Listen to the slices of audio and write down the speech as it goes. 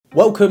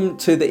Welcome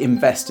to the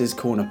Investors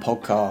Corner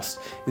podcast.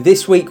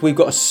 This week we've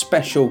got a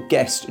special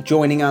guest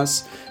joining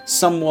us,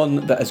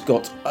 someone that has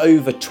got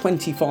over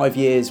 25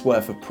 years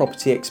worth of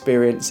property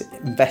experience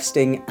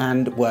investing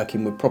and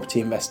working with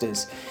property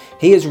investors.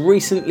 He has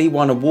recently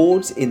won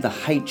awards in the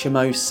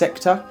HMO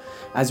sector,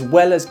 as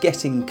well as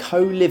getting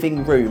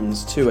co-living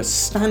rooms to a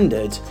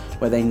standard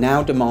where they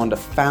now demand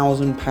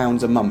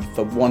 £1,000 a month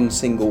for one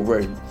single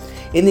room.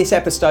 In this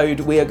episode,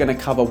 we are going to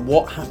cover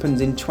what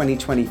happens in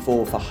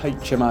 2024 for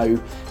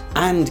HMO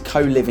and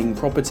co-living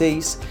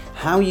properties,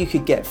 how you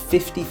could get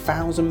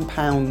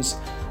 £50,000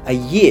 a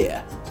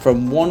year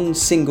from one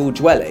single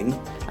dwelling,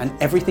 and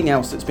everything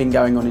else that's been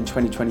going on in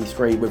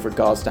 2023 with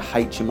regards to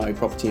HMO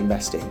property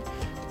investing.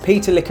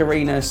 Peter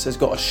Licourinos has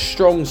got a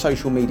strong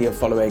social media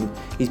following.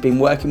 He's been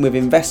working with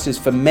investors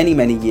for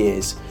many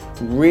years,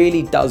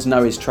 really does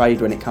know his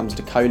trade when it comes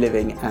to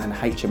co-living and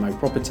HMO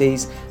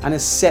properties, and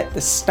has set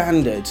the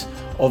standard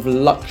of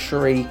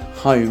luxury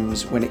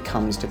homes when it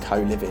comes to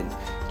co-living.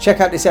 Check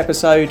out this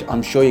episode,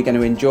 I'm sure you're going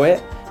to enjoy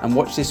it, and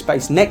watch this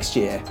space next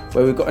year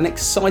where we've got an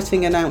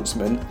exciting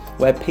announcement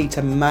where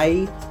Peter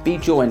may be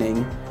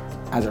joining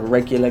as a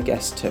regular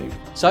guest too.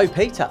 So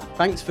Peter,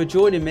 thanks for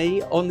joining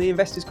me on the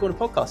Investors Corner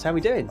podcast. How are we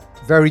doing?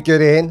 Very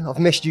good, Ian. I've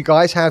missed you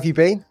guys. How have you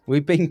been?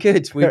 We've been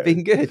good.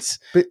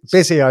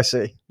 Busy, I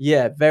see.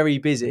 Yeah, very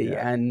busy.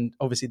 Yeah. And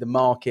obviously the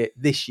market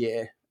this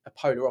year, a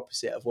polar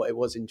opposite of what it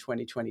was in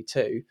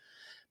 2022.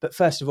 But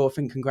first of all, I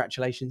think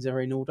congratulations are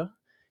in order.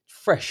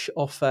 Fresh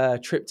off a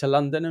trip to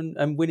London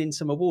and winning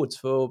some awards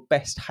for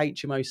best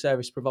HMO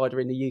service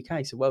provider in the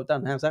UK. So well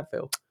done. How's that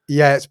feel?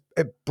 Yeah, it's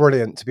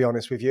brilliant, to be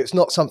honest with you. It's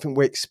not something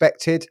we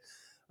expected.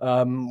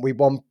 We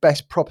won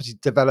Best Property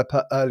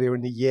Developer earlier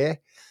in the year.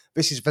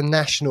 This is the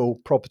National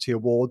Property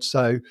Award,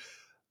 so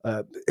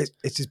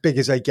it's as big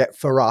as they get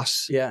for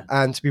us. Yeah.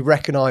 And to be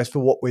recognised for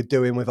what we're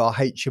doing with our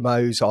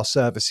HMOs, our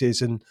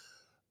services, and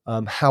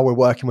how we're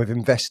working with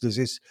investors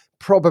is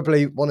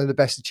probably one of the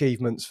best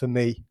achievements for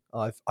me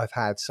I've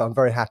had. So I'm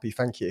very happy.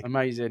 Thank you.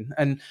 Amazing.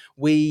 And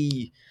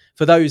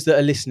for those that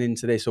are listening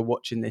to this or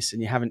watching this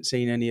and you haven't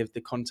seen any of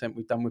the content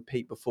we've done with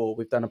Pete before,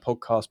 we've done a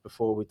podcast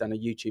before, we've done a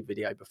YouTube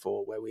video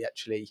before where we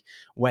actually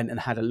went and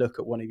had a look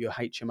at one of your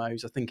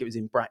HMOs. I think it was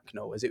in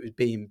Bracknell as it was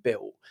being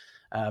built.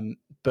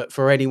 But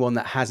for anyone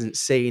that hasn't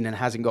seen and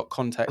hasn't got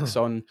context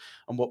on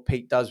what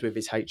Pete does with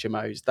his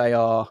HMOs, they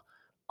are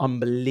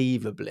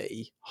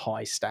unbelievably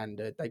high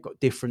standard. They've got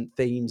different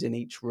themes in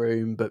each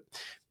room, but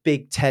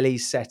big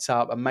tellies set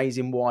up,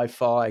 amazing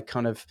Wi-Fi,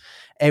 kind of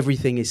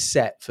everything is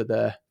set for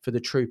the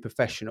true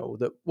professional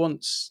that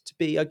wants to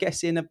be, I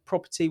guess, in a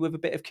property with a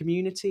bit of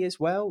community as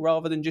well,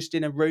 rather than just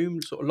in a room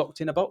sort of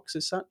locked in a box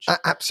as such.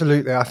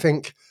 Absolutely. I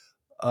think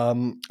a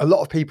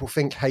lot of people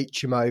think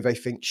HMO, they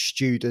think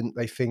student,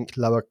 they think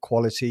lower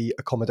quality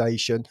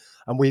accommodation,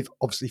 and we've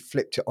obviously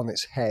flipped it on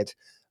its head.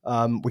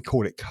 We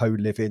call it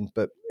co-living,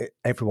 but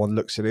everyone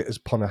looks at it as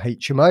upon a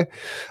HMO.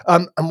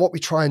 And what we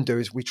try and do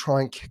is we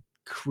try and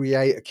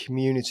create a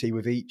community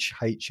with each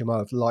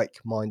HMO of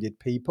like-minded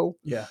people.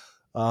 Yeah.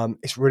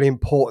 It's really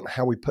important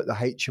how we put the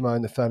HMO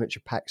and the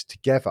furniture packs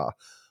together,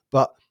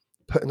 but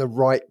putting the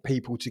right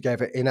people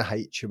together in a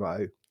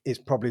HMO is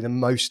probably the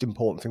most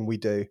important thing we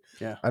do.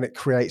 Yeah. And it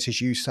creates,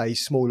 as you say,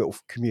 small little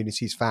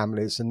communities,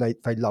 families, and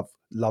they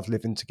love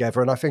living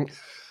together. And I think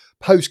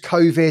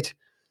post-COVID,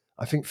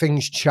 I think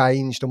things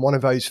changed. And one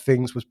of those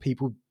things was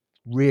people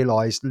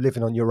realised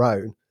living on your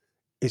own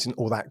isn't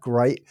all that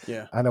great.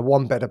 Yeah. And a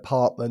one-bed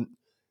apartment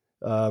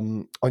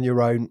on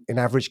your own in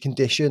average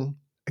condition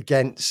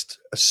against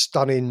a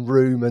stunning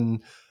room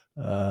and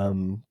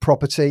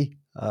property,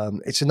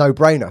 it's a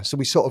no-brainer. So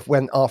we sort of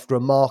went after a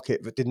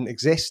market that didn't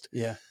exist.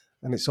 Yeah.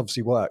 And it's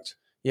obviously worked.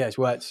 Yeah, it's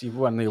worked. You've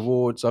won the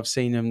awards. I've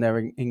seen them.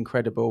 They're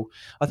incredible.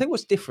 I think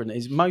what's different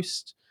is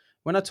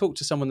when I talk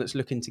to someone that's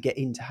looking to get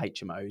into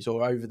HMOs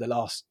or over the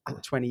last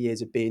 20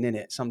 years of being in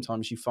it,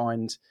 sometimes you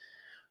find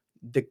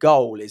the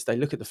goal is they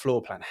look at the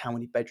floor plan, how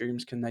many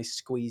bedrooms can they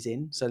squeeze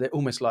in? So they're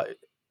almost like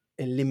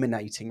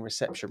eliminating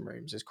reception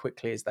rooms as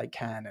quickly as they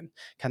can, and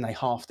can they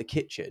half the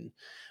kitchen?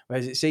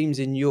 Whereas it seems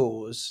in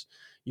yours,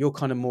 you're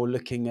kind of more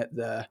looking at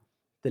the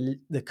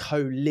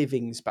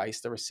co-living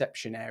space, the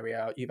reception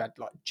area. You've had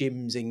like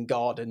gyms in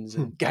gardens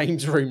and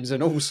games rooms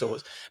and all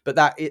sorts, but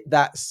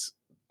that's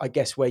I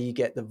guess where you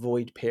get the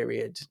void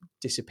period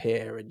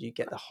disappear and you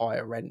get the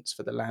higher rents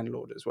for the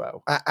landlord as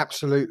well.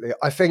 Absolutely.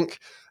 I think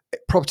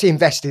property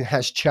investing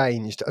has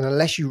changed, and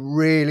unless you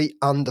really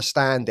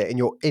understand it and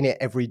you're in it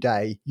every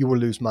day, you will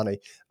lose money.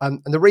 And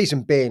the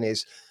reason being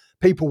is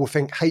people will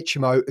think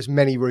HMO as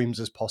many rooms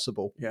as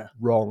possible. Yeah.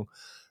 Wrong.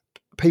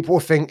 People will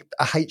think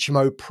a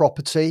HMO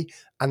property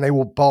and they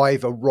will buy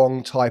the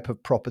wrong type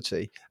of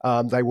property.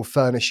 They will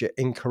furnish it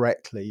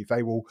incorrectly.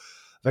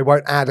 They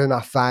won't add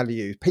enough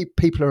value.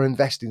 People are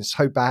investing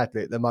so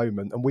badly at the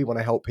moment, and we want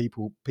to help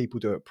people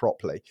do it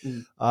properly.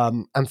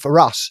 And for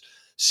us,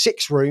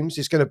 6 rooms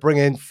is going to bring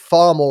in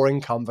far more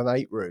income than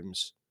 8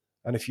 rooms.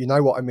 And if you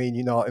know what I mean,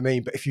 you know what I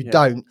mean. But if you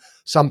don't,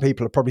 some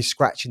people are probably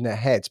scratching their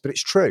heads. But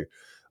it's true.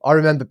 I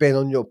remember being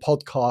on your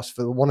podcast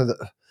for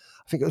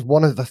I think it was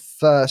one of the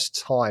first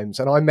times,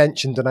 and I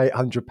mentioned an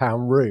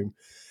 £800 room.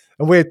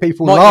 And we had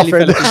people laughing.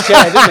 Nearly fell off his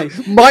chair,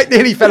 didn't he? Mike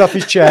nearly fell off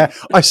his chair.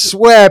 I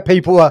swear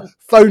people were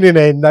phoning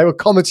in. They were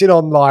commenting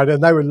online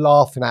and they were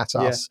laughing at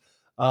us.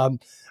 And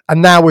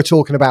now we're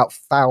talking about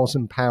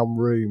 £1,000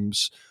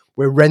 rooms.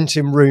 We're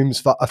renting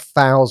rooms for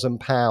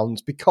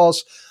 £1,000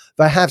 because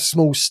they have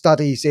small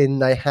studies in.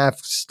 They have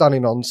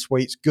stunning en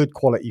suites, good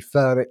quality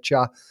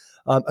furniture.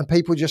 And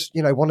people just,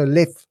 want to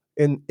live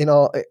in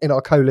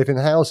our co-living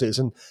houses,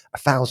 and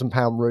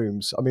 £1,000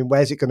 rooms. I mean,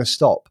 where's it going to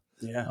stop?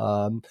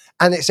 Yeah.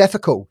 And it's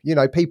ethical.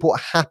 People are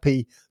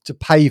happy to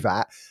pay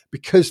that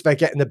because they're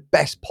getting the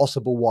best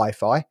possible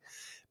Wi-Fi,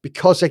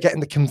 because they're getting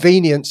the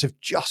convenience of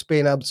just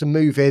being able to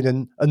move in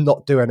and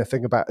not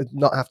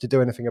have to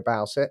do anything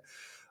about it.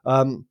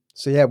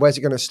 So yeah, where's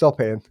it going to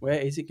stop, Ian? Where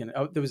is it going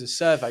to? There was a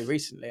survey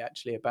recently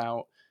actually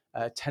about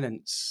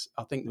tenants.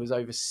 I think there was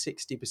over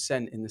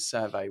 60% in the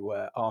survey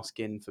were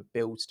asking for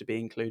bills to be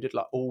included,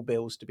 like all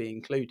bills to be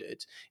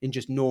included in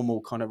just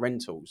normal kind of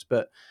rentals.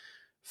 But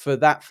for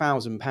that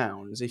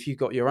 £1,000, if you've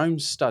got your own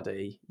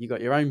study, you got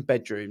your own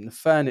bedroom, the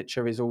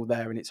furniture is all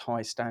there and it's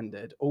high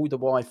standard, all the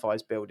Wi-Fi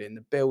is built in,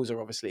 the bills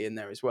are obviously in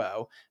there as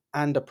well,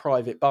 and a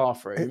private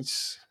bathroom,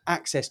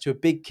 access to a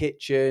big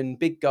kitchen,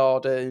 big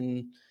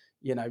garden,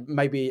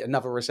 maybe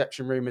another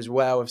reception room as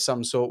well of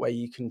some sort where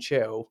you can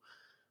chill.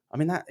 I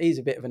mean, that is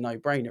a bit of a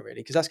no-brainer,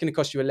 really, because that's going to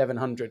cost you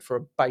 $1,100 for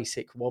a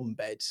basic one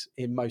bed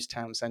in most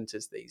town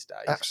centres these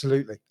days.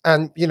 Absolutely.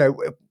 And,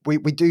 we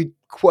do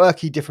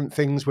quirky different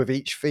things with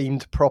each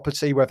themed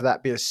property, whether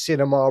that be a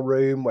cinema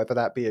room, whether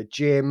that be a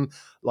gym,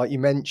 like you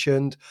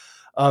mentioned.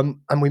 And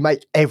we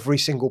make every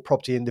single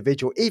property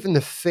individual, even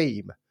the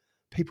theme.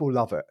 People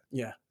love it.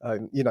 Yeah.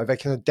 They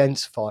can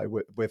identify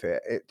with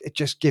it. It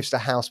just gives the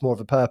house more of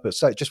a purpose.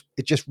 So it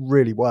just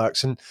really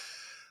works. And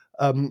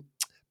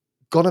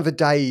gone are the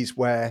days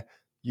where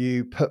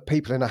you put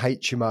people in a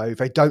HMO,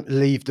 they don't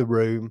leave the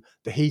room,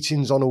 the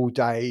heating's on all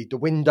day, the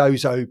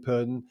window's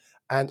open.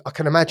 And I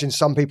can imagine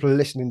some people are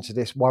listening to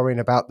this worrying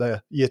about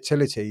the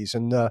utilities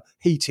and the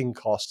heating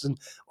costs. And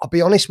I'll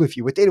be honest with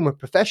you, we're dealing with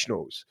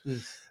professionals.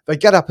 They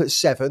get up at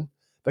 7,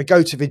 they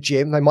go to the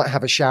gym, they might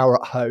have a shower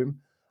at home.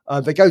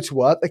 They go to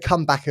work, they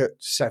come back at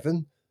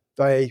 7,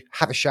 they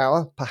have a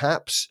shower,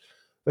 perhaps.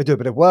 They do a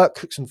bit of work,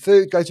 cook some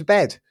food, go to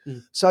bed.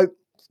 So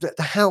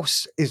the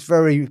house is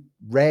very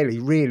rarely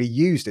really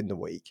used in the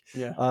week.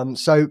 Yeah.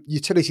 So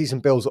utilities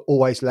and bills are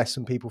always less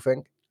than people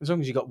think. As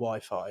long as you've got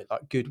Wi-Fi,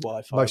 like good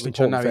Wi-Fi, Most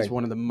which I know important is thing.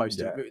 one of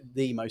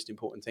the most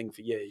important thing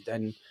for you,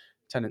 then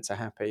tenants are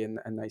happy and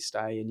they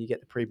stay and you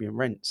get the premium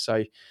rent.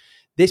 So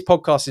this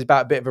podcast is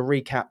about a bit of a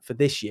recap for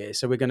this year.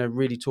 So we're going to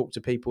really talk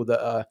to people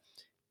that are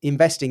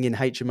investing in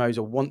HMOs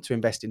or want to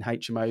invest in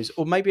HMOs,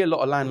 or maybe a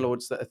lot of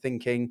landlords that are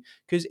thinking,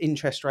 because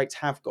interest rates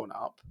have gone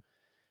up,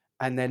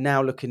 and they're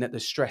now looking at the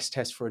stress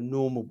test for a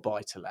normal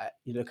buy-to-let.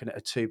 You're looking at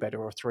a 2-bed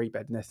or a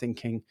 3-bed, and they're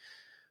thinking,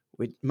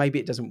 maybe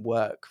it doesn't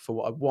work for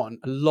what I want.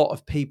 A lot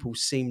of people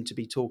seem to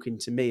be talking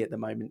to me at the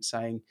moment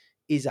saying,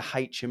 is a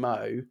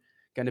HMO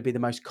going to be the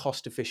most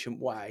cost-efficient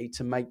way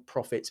to make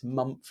profits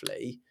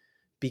monthly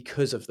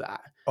because of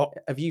that?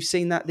 Have you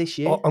seen that this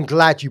year? I'm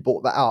glad you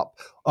brought that up.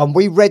 I think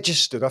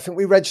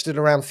we registered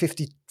around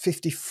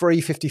 53,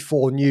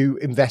 54 new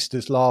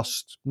investors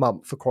last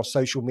month across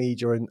social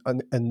media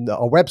and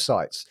our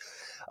websites.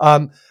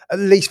 At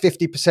least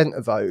 50%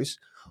 of those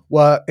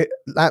were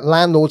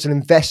landlords and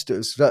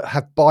investors that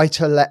have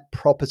buy-to-let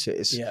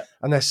properties. Yeah.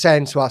 And they're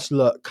saying to us,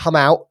 look, come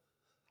out,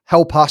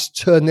 help us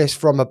turn this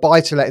from a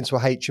buy-to-let into a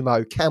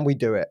HMO. Can we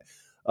do it?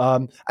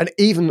 And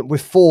even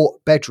with 4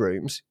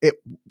 bedrooms, it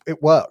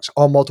works.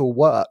 Our model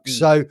works.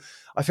 So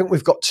I think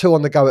we've got 2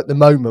 on the go at the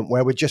moment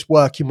where we're just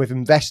working with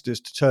investors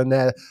to turn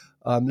their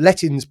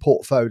lettings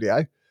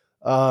portfolio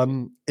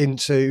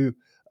into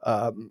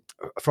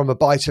from a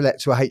buy-to-let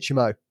to a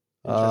HMO.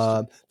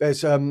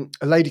 There's a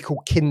lady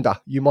called Kinder.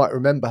 You might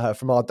remember her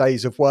from our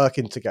days of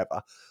working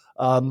together.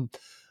 But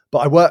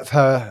I worked for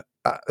her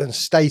at an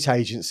estate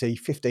agency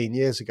 15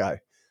 years ago.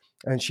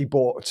 And she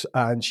bought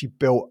and she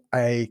built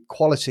a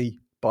quality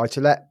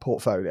buy-to-let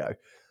portfolio.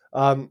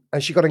 And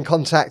she got in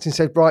contact and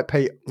said, right,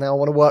 Pete, now I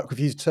want to work with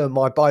you to turn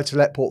my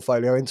buy-to-let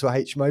portfolio into a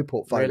HMO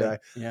portfolio. Really?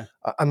 Yeah.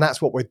 And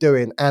that's what we're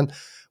doing. And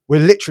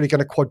we're literally going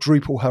to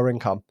quadruple her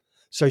income.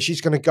 So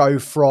she's going to go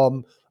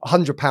from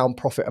 £100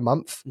 profit a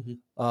month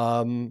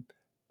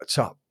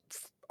to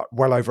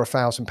well over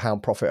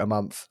 £1,000 profit a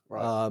month.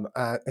 Right.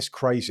 It's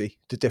crazy,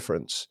 the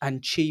difference.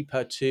 And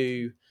cheaper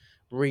to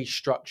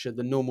restructure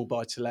the normal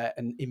buy-to-let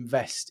and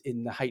invest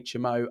in the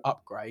HMO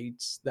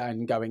upgrades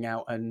than going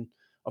out and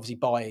obviously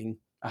buying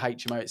a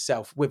HMO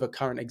itself with a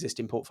current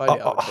existing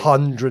portfolio.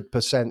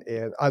 100%,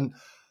 Ian, and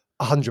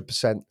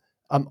 100%.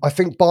 I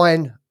think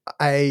buying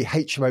a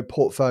HMO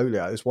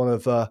portfolio is one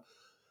of the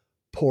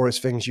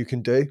poorest things you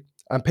can do,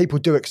 and people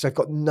do it because they've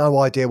got no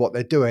idea what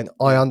they're doing.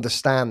 I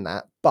understand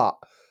that, but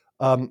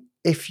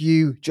if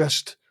you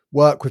just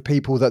work with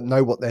people that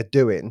know what they're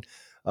doing,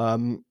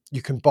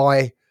 you can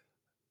buy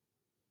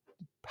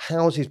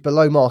houses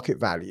below market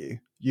value.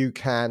 You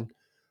can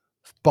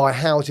buy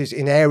houses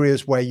in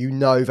areas where you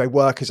know they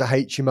work as a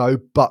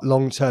HMO, but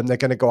long term they're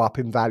going to go up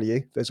in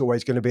value. There's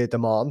always going to be a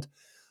demand.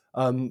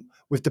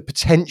 With the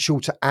potential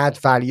to add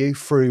value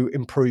through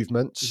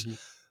improvements.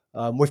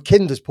 With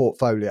Kinder's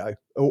portfolio,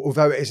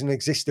 although it is an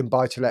existing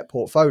buy-to-let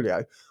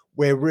portfolio,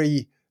 we're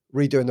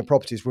redoing the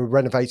properties, we're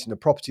renovating the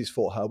properties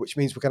for her, which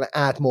means we're going to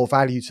add more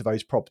value to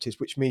those properties,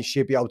 which means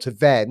she'll be able to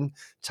then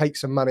take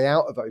some money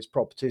out of those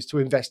properties to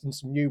invest in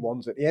some new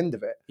ones at the end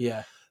of it.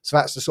 Yeah. So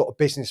that's the sort of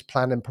business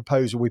plan and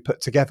proposal we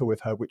put together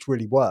with her, which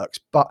really works.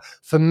 But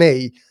for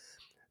me,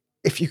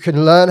 if you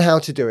can learn how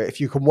to do it,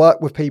 if you can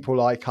work with people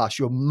like us,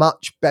 you're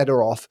much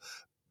better off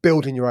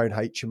building your own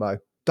HMO.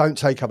 Don't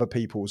take other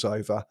people's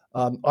over.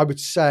 I would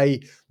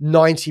say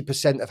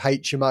 90% of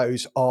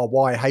HMOs are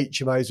why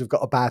HMOs have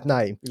got a bad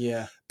name.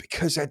 Yeah.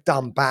 Because they're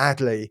done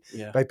badly.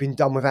 Yeah. They've been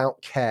done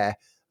without care.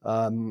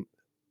 And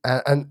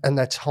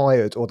they're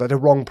tired, or they're the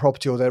wrong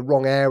property, or they're the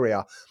wrong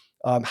area.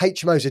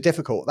 HMOs are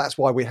difficult. That's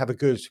why we have a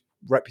good,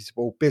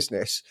 reputable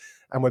business,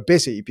 and we're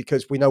busy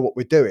because we know what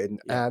we're doing.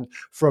 Yeah. And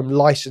from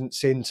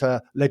licensing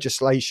to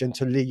legislation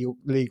to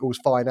legals,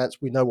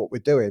 finance, we know what we're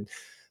doing.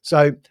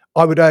 So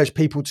I would urge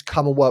people to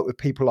come and work with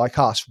people like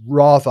us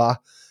rather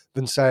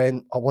than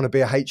saying, I want to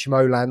be a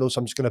HMO landlord, so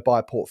I'm just going to buy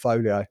a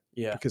portfolio.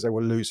 Yeah. Because they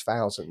will lose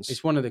thousands.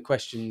 It's one of the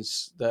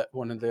questions that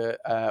one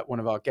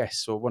of our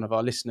guests or one of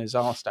our listeners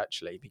asked,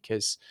 actually,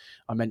 because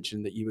I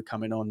mentioned that you were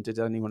coming on. Did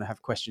anyone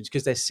have questions?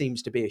 Because there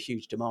seems to be a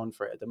huge demand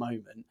for it at the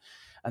moment.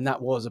 And that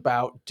was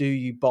about, do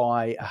you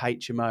buy a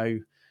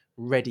HMO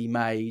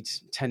ready-made,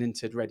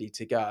 tenanted, ready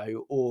to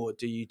go, or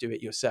do you do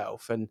it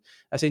yourself? And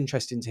that's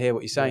interesting to hear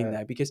what you're saying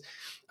there, because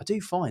I do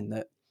find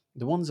that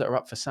the ones that are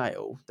up for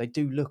sale, they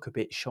do look a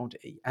bit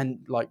shoddy. And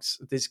like,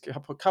 there's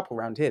a couple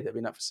around here that have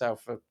been up for sale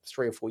for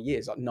 3 or 4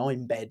 years, like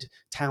 9-bed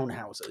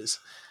townhouses.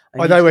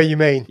 And I know where you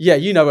mean. Yeah,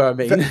 you know where I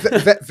mean.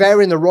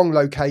 They're in the wrong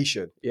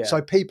location. Yeah.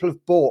 So people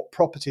have bought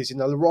properties in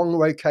the wrong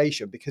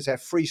location because they're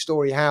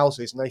 3-story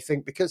houses, and they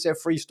think because they're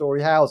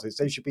 3-story houses,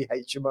 they should be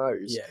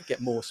HMOs. Yeah,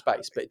 get more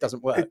space, but it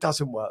doesn't work. It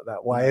doesn't work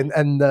that way. No.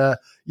 And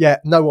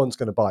no one's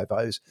going to buy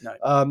those.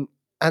 No.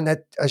 And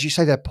as you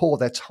say, they're poor,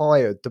 they're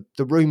tired.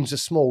 The rooms are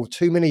small,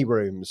 too many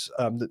rooms,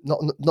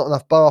 not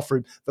enough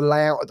bathroom. The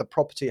layout of the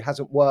property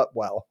hasn't worked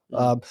well.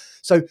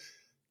 So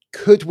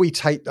could we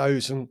take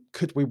those and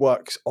could we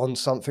work on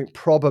something?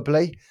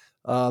 Probably.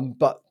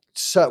 But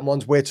certain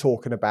ones we're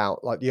talking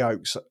about, like the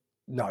Oaks,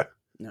 no.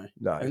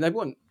 And they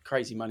want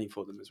crazy money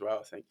for them as well,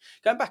 I think.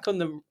 Going back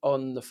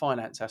on the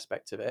finance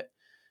aspect of it,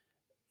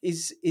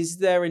 is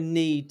there a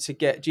need to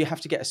do you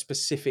have to get a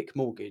specific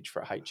mortgage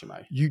for a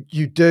HMO?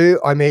 You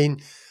do. I mean,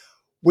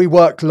 we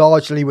work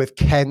largely with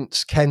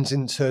Kent,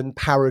 Kensington,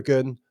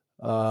 Paragon,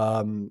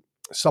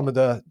 some of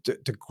the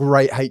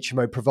great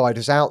HMO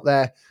providers out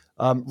there.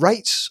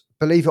 Rates,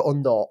 believe it or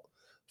not,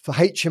 for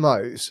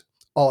HMOs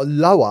are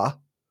lower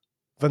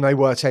than they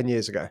were 10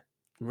 years ago.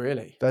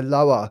 Really? They're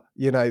lower.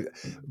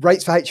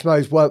 Rates for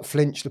HMOs weren't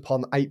flinched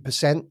upon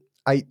 8%,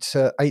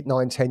 8,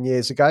 9, 10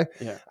 years ago.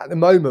 Yeah. At the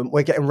moment,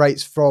 we're getting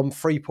rates from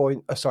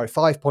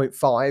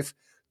 5.5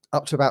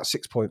 up to about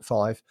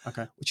 6.5,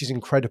 which is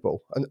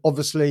incredible. And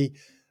obviously,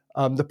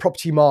 the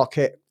property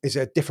market is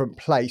a different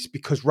place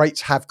because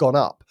rates have gone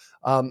up.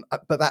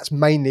 But that's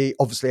mainly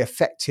obviously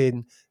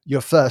affecting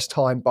your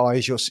first-time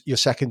buyers, your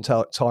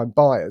second-time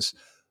buyers.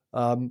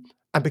 And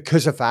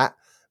because of that,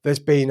 there's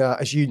been,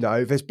 as you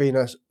know,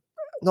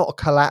 not a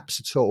collapse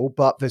at all,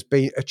 but there's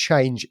been a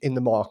change in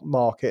the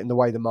market and the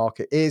way the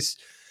market is.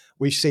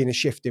 We've seen a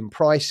shift in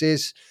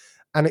prices,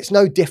 and it's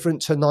no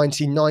different to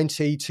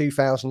 1990,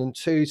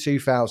 2002,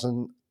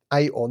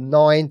 2008 or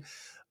 9.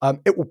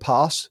 It will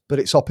pass, but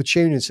it's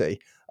opportunity,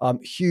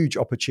 huge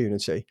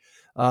opportunity.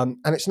 And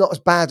it's not as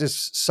bad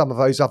as some of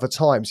those other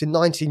times. In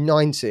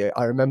 1990,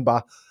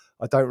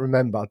 I don't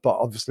remember, but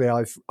obviously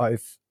I've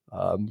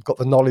got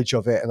the knowledge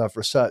of it and I've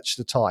researched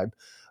the time.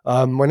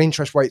 When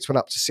interest rates went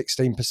up to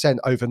 16%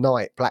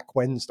 overnight, Black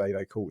Wednesday,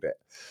 they called it.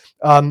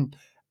 And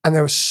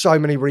there were so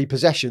many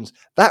repossessions.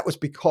 That was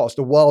because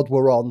the world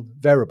were on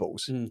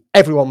variables.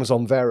 Everyone was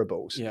on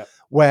variables. Yeah.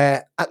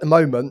 Where at the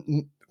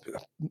moment,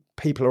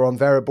 people are on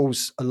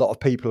variables. A lot of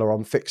people are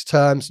on fixed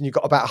terms. And you've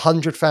got about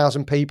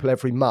 100,000 people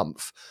every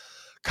month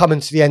coming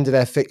to the end of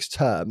their fixed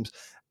terms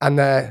and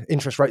their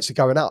interest rates are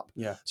going up.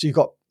 Yeah. So you've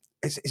got,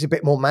 it's a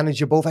bit more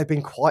manageable. They've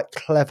been quite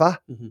clever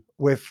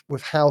with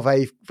how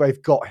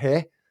they've got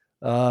here.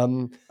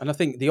 And I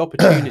think the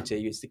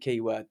opportunity is the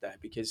key word there,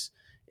 because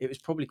it was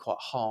probably quite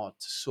hard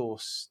to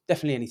source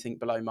definitely anything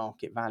below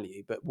market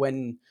value. But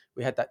when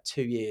we had that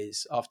 2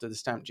 years after the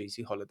stamp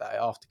duty holiday,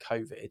 after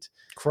COVID,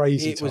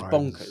 crazy it was times.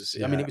 bonkers.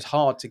 Yeah. I mean, it was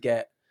hard to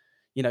get,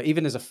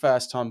 even as a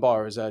first-time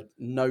buyer, as a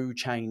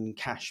no-chain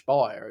cash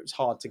buyer, it was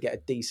hard to get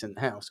a decent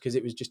house because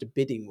it was just a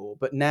bidding war.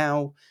 But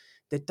now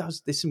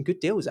there's some good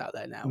deals out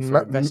there now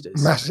for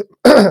investors.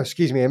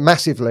 Excuse me,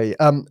 massively.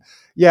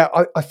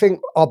 I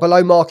think our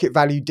below market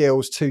value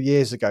deals 2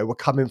 years ago were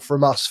coming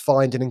from us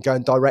finding and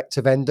going direct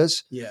to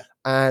vendors. Yeah.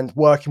 And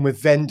working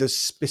with vendors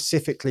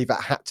specifically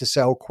that had to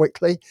sell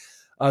quickly.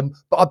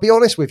 But I'll be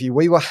honest with you,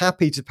 we were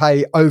happy to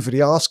pay over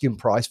the asking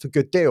price for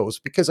good deals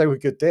because they were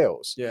good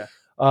deals. Yeah.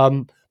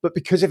 But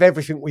because of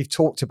everything we've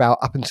talked about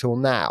up until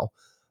now,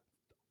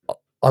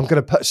 I'm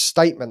going to put a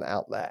statement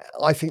out there.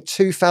 I think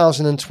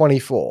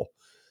 2024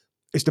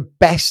 is the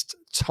best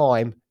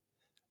time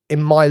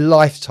in my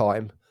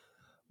lifetime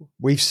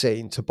we've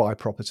seen to buy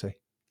property.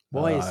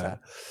 Why is that?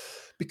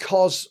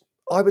 Because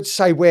I would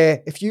say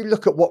if you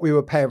look at what we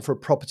were paying for a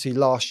property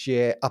last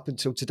year up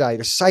until today,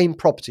 the same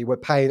property we're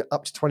paying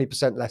up to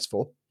 20% less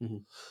for.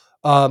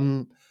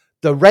 Mm-hmm.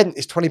 The rent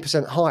is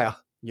 20% higher.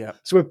 Yeah.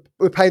 So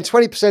we're paying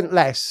 20%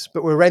 less,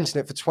 but we're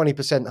renting it for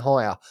 20%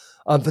 higher.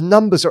 The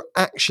numbers are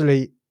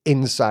actually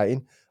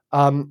insane.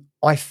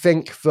 I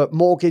think that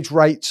mortgage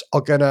rates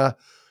are going to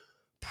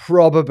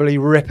probably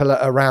ripple at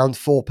around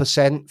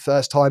 4%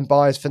 first-time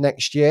buyers for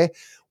next year,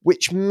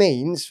 which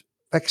means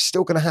they're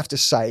still going to have to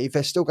save.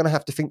 They're still going to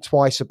have to think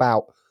twice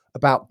about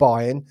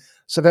buying.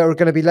 So there are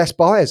going to be less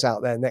buyers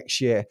out there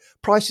next year.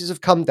 Prices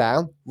have come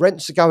down.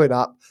 Rents are going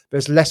up.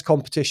 There's less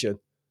competition.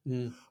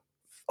 Mm.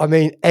 I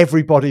mean,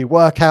 everybody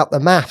work out the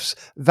maths.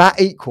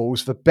 That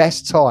equals the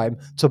best time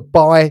to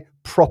buy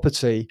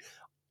property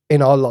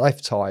in our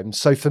lifetime.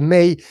 So for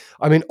me,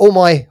 I mean, all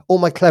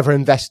my clever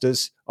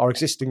investors, our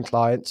existing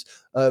clients,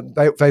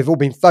 they've all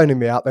been phoning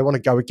me up. They want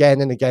to go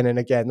again and again and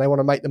again. They want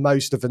to make the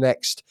most of the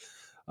next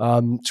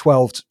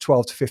 12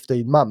 to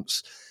 15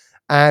 months.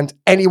 And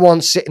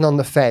anyone sitting on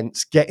the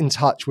fence, get in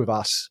touch with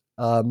us.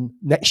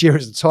 Next year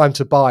is the time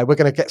to buy. We're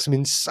going to get some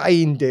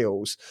insane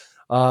deals.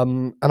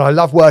 And I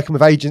love working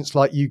with agents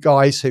like you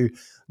guys who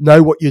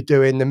know what you're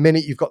doing. The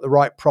minute you've got the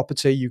right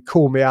property, you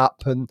call me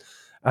up and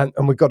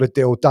we've got a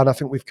deal done. I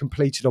think we've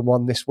completed on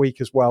one this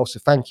week as well. So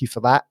thank you for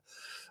that.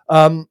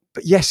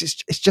 But yes,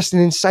 it's just an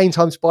insane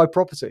time to buy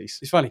properties.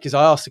 It's funny because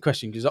I asked the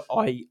question because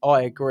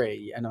I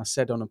agree. And I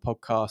said on a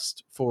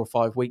podcast 4 or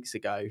 5 weeks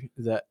ago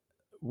that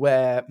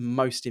where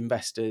most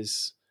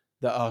investors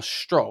that are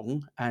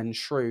strong and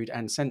shrewd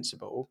and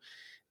sensible,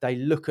 they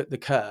look at the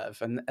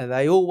curve and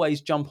they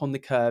always jump on the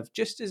curve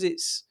just as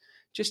it's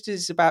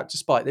about to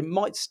spike. There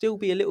might still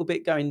be a little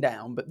bit going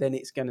down, but then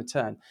it's going to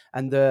turn.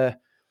 And the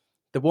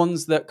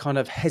ones that kind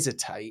of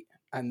hesitate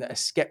and that are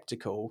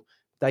skeptical,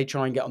 they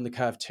try and get on the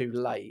curve too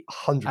late.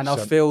 100%. And I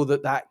feel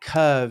that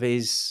curve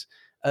is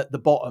at the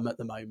bottom at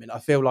the moment. I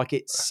feel like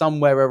it's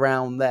somewhere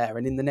around there.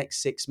 And in the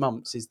next 6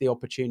 months is the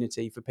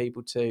opportunity for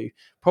people to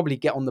probably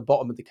get on the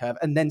bottom of the curve.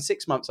 And then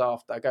 6 months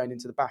after, going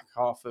into the back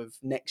half of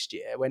next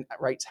year, when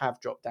rates have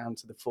dropped down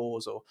to the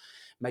 4s or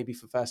maybe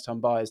for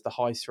first-time buyers, the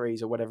high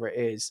 3s or whatever it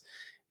is,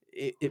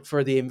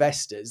 for the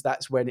investors,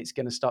 that's when it's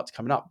going to start to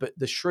come up. But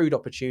the shrewd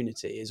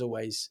opportunity is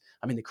always,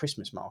 I mean, the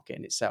Christmas market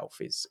in itself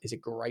is a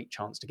great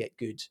chance to get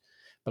good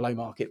below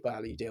market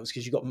value deals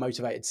because you've got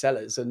motivated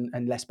sellers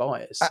and less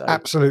buyers. So.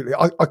 Absolutely.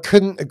 I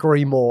couldn't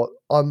agree more.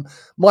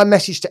 My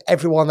message to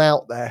everyone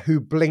out there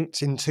who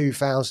blinked in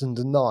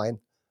 2009,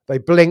 they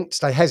blinked,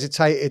 they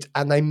hesitated,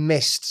 and they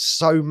missed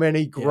so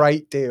many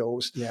great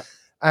deals. Yeah.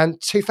 And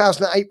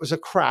 2008 was a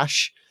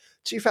crash.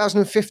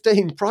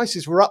 2015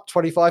 prices were up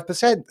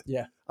 25%.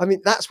 Yeah. I mean,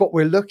 that's what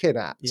we're looking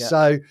at. Yeah.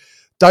 So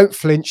don't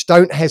flinch,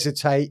 don't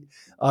hesitate.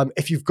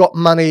 If you've got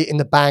money in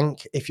the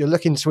bank, if you're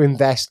looking to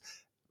invest,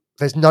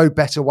 there's no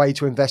better way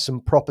to invest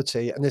in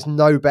property, and there's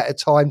no better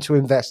time to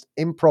invest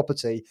in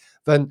property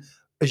than,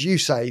 as you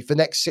say, the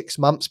next 6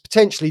 months,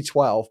 potentially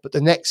 12, but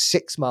the next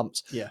 6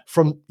 months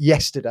from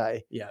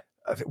yesterday. Yeah.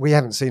 We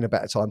haven't seen a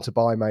better time to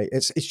buy, mate.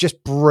 It's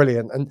just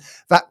brilliant. And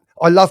that,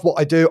 I love what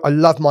I do. I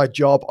love my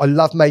job. I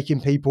love making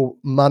people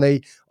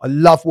money. I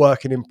love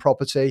working in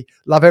property,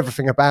 love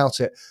everything about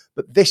it.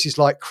 But this is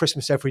like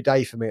Christmas every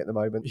day for me at the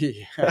moment.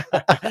 Yeah.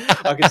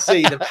 I can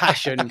see the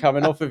passion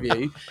coming off of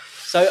you.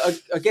 So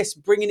I guess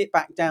bringing it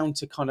back down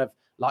to kind of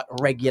like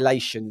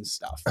regulation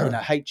stuff,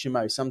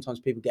 HMO, sometimes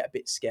people get a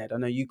bit scared. I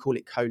know you call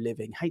it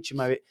co-living.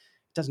 HMO, it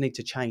does need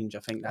to change, I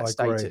think, that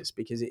status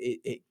because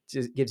it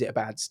just gives it a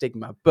bad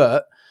stigma.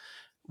 But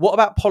what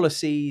about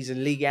policies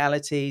and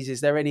legalities?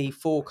 Is there any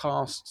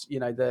forecasts?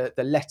 The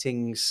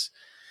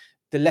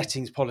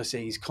lettings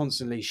policies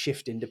constantly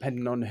shifting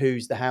depending on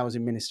who's the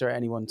housing minister at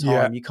any one time.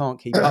 Yeah. You can't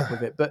keep up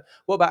with it. But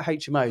what about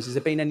HMOs? Has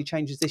there been any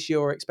changes this year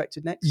or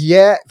expected next?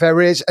 Yeah,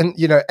 there is. And,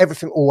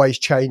 everything always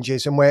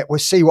changes. And we'll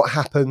see what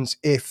happens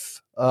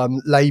if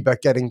Labour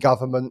get in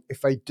government.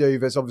 If they do,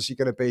 there's obviously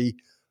going to be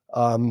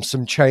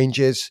some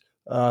changes.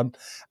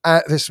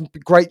 There's some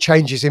great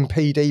changes in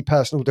PD,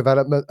 personal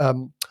development,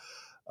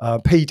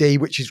 PD,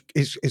 which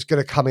is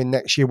going to come in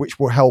next year, which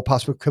will help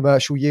us with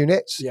commercial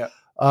units. Yeah.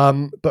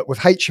 But with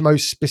HMO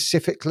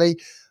specifically,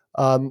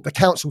 the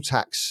council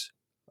tax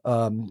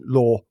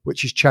law,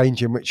 which is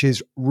changing, which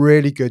is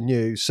really good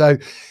news. So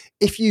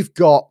if you've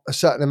got a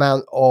certain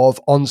amount of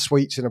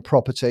en-suites in a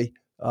property,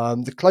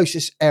 the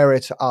closest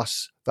area to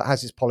us that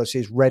has this policy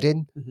is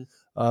Reading,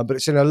 but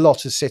it's in a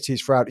lot of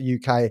cities throughout the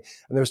UK. And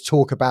there was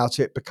talk about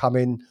it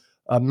becoming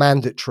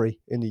mandatory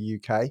in the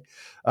UK.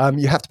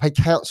 You have to pay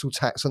council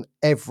tax on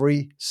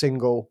every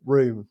single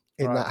room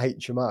in that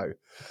HMO.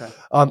 Okay.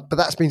 But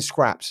that's been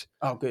scrapped.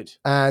 Oh, good.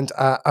 And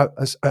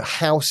a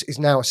house is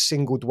now a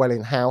single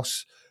dwelling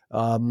house.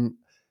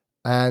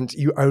 And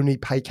you only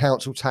pay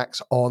council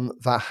tax on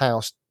that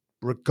house,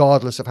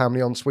 regardless of how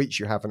many en suites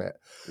you have in it.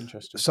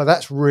 Interesting. So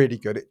that's really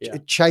good.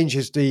 It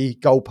changes the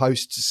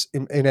goalposts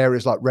in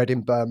areas like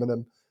Reading,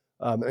 Birmingham.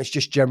 And it's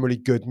just generally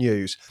good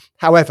news.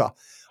 However,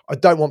 I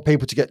don't want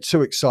people to get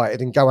too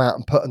excited and go out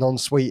and put an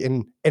ensuite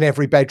in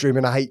every bedroom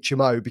in a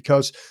HMO,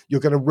 because you're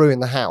going to ruin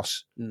the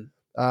house.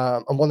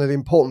 And one of the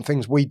important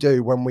things we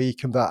do when we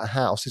convert a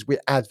house is we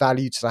add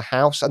value to the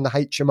house and the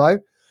HMO.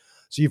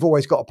 So you've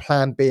always got a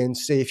plan B and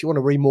C. If you want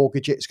to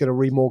remortgage it, it's going to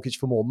remortgage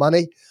for more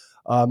money.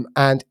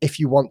 And if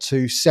you want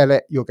to sell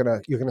it, you're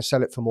going to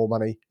sell it for more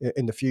money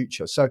in the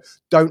future. So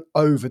don't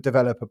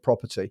overdevelop a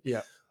property.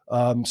 Yeah.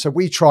 So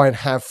we try and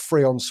have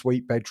 3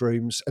 ensuite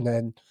bedrooms and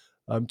then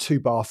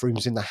 2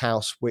 bathrooms in the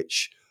house,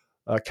 which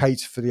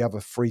cater for the other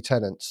 3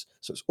 tenants.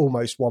 So it's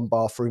almost 1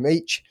 bathroom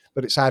each,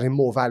 but it's adding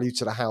more value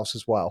to the house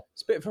as well.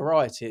 It's a bit of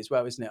variety as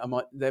well, isn't it?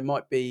 There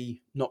might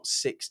be not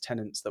 6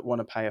 tenants that want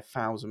to pay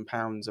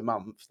 £1,000 a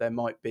month. There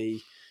might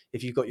be,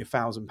 if you've got your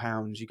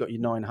 £1,000, you've got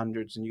your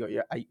 900s and you've got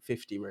your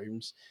 850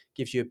 rooms,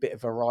 gives you a bit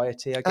of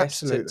variety, I guess,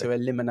 to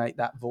eliminate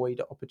that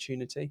void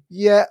opportunity.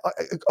 Yeah,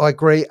 I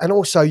agree. And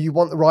also you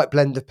want the right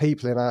blend of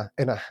people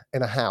in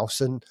a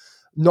house, and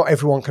not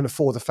everyone can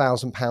afford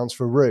 £1,000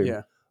 for a room.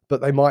 Yeah. But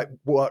they might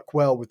work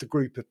well with the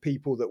group of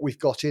people that we've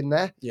got in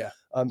there. Yeah.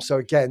 So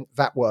again,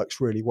 that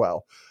works really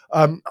well.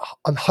 I'm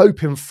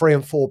hoping 3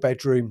 and 4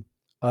 bedroom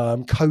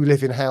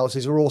co-living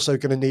houses are also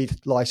going to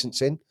need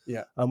licensing,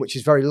 which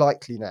is very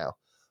likely now.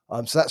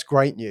 So that's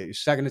great news.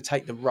 Is that going to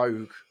take the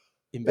rogue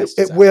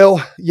investors? It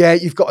will. Yeah,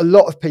 you've got a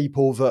lot of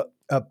people that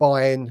are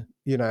buying,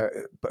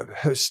 but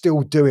who are still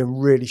doing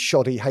really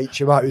shoddy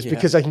HMOs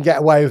because they can get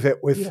away with it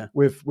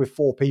with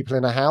 4 people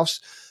in a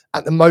house.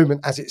 At the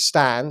moment, as it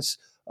stands,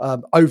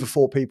 over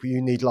 4 people,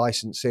 you need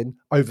licensing.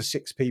 Over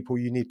 6 people,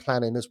 you need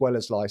planning as well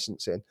as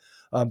licensing.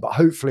 But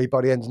hopefully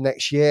by the end of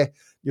next year,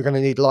 you're going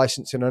to need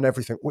licensing on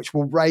everything, which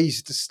will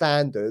raise the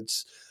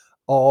standards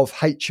of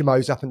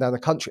HMOs up and down the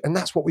country. And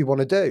that's what we want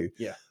to do.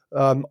 Yeah.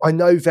 I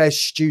know there's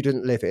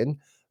student living.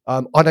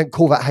 I don't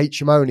call that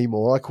HMO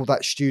anymore. I call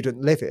that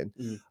student living.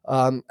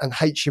 And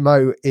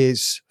HMO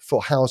is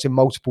for housing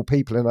multiple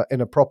people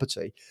in a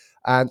property.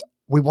 And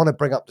we want to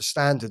bring up the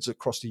standards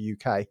across the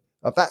UK.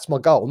 That's my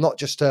goal, not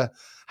just to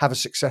have a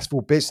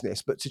successful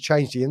business, but to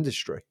change the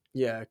industry.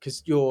 Yeah,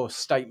 because your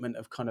statement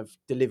of kind of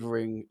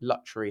delivering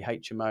luxury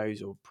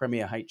HMOs or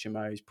premier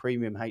HMOs,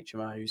 premium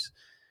HMOs,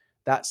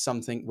 that's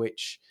something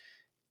which,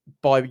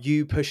 by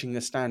you pushing the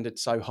standard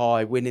so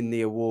high, winning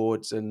the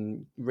awards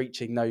and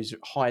reaching those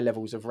high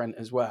levels of rent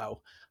as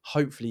well,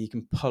 hopefully you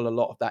can pull a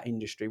lot of that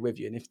industry with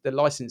you. And if the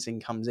licensing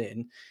comes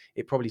in,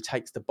 it probably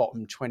takes the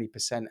bottom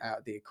 20% out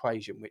of the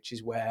equation, which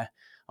is where,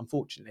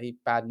 unfortunately,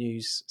 bad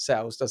news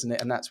sells, doesn't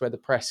it? And that's where the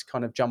press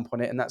kind of jump on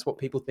it. And that's what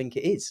people think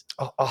it is.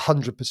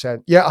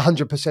 100%. Yeah,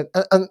 100%.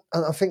 And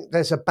I think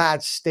there's a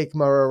bad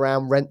stigma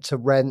around rent to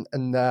rent.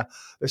 And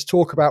there's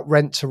talk about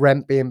rent to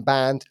rent being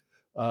banned.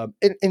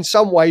 In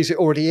some ways it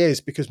already is,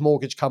 because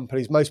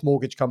most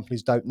mortgage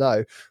companies don't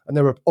know. And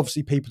there are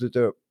obviously people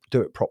that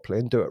do it properly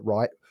and do it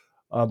right.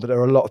 But there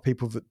are a lot of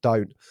people that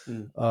don't.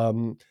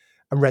 And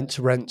rent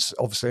to rent's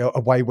obviously a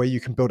way where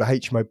you can build a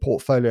HMO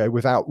portfolio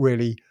without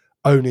really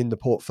owning the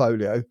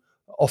portfolio.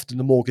 Often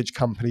the mortgage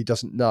company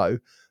doesn't know,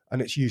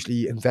 and it's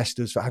usually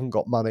investors that haven't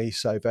got money,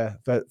 so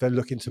they're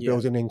looking to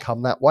build an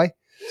income that way.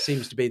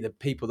 Seems to be the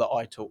people that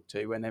I talk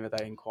to whenever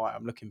they inquire,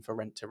 I'm looking for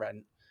rent to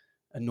rent.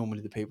 And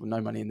normally the people, no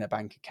money in their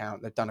bank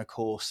account, they've done a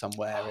course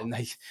somewhere and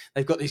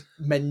they've got this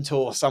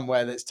mentor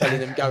somewhere that's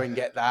telling them go and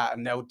get that,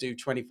 and they'll do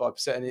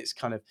 25%. And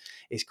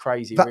it's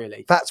crazy,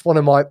 really. That's one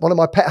of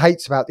my pet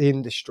hates about the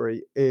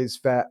industry, is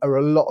there are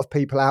a lot of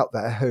people out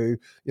there who,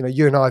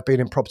 you and I have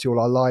been in property all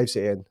our lives,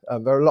 Ian.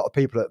 There are a lot of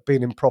people that have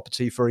been in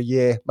property for a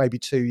year, maybe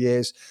 2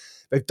 years.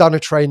 They've done a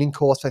training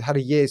course, they've had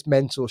a year's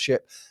mentorship,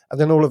 and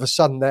then all of a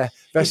sudden they're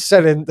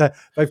selling.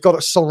 They've got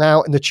a song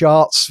out in the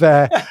charts.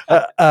 They've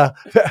got a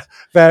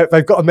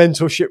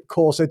mentorship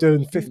course. They're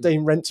doing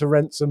 15 rent to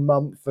rents a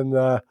month, and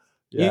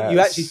you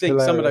actually think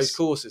hilarious. Some of those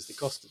courses, the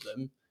cost of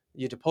them,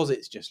 your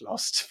deposit's just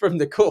lost from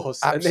the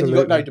course. Absolutely. And then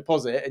you've got no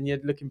deposit and you're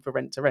looking for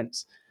rent to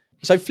rents.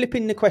 So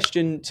flipping the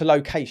question to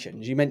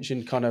locations, you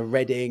mentioned kind of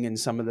Reading and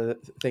some of the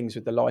things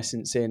with the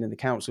licensing and the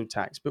council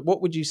tax, but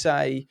what would you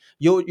say,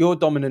 you're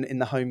dominant in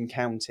the home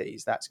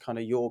counties, that's kind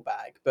of your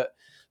bag, but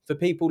for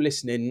people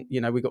listening,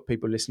 we've got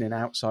people listening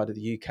outside of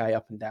the UK,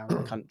 up and down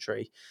the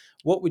country,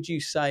 what would you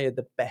say are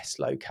the best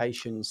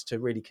locations to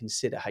really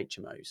consider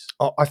HMOs?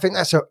 I think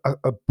that's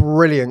a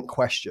brilliant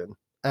question.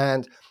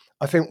 And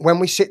I think when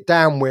we sit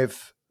down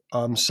with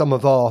some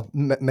of our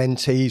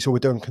mentees who are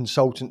doing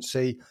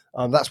consultancy,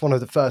 that's one of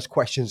the first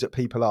questions that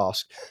people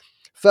ask.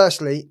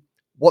 Firstly,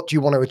 what do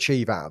you want to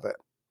achieve out of it?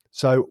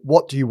 So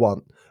what do you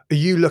want? Are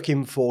you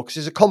looking for, because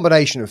there's a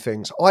combination of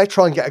things. I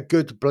try and get a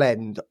good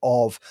blend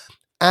of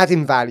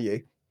adding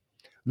value,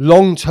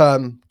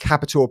 long-term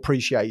capital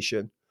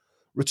appreciation,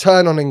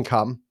 return on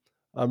income,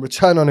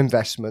 return on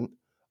investment,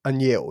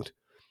 and yield.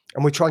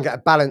 And we try and get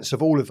a balance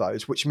of all of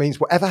those, which means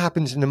whatever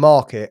happens in the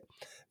market,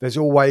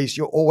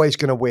 you're always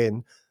going to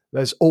win.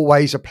 There's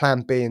always a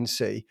plan B and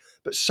C.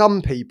 But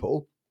some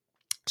people,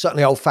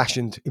 certainly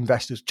old-fashioned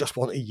investors, just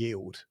want a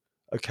yield.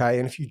 Okay,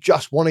 and if you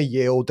just want a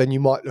yield, then you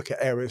might look at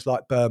areas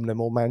like Birmingham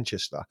or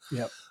Manchester.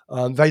 Yep.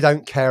 They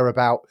don't care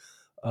about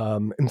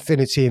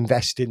infinity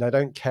investing. They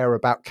don't care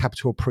about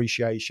capital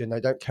appreciation. They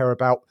don't care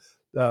about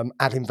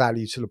adding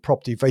value to the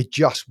property. They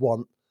just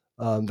want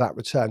that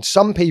return.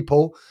 Some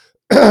people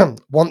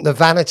want the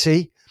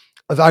vanity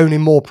of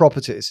owning more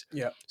properties.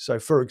 Yeah. So,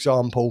 for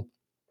example,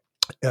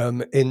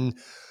 in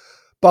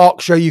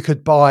Berkshire, you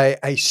could buy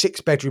a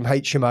 6-bedroom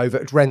HMO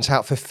that would rent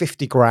out for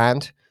 50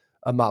 grand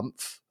a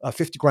month,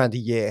 50 grand a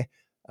year,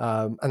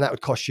 and that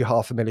would cost you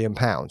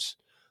 £500,000.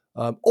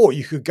 Or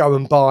you could go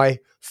and buy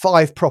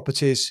 5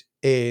 properties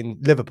in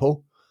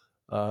Liverpool,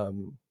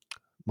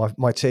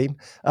 my team,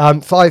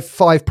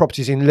 5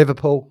 properties in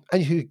Liverpool,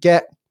 and you could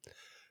get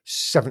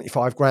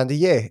 75 grand a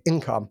year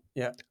income.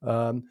 Yeah.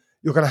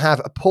 You're going to have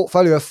a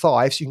portfolio of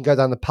 5, so you can go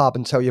down the pub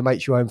and tell your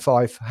mates you own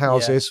 5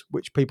 houses,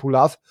 which people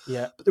love.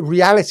 Yeah. But the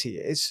reality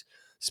is,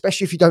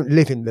 especially if you don't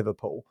live in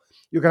Liverpool,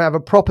 you're going to have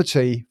a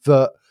property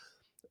that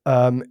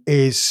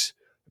is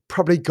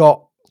probably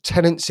got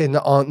tenants in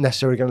that aren't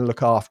necessarily going to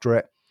look after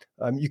it.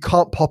 You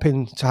can't pop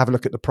in to have a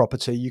look at the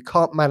property. You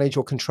can't manage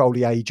or control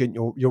the agent.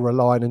 You're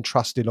relying and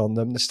trusting on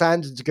them. The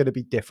standards are going to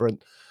be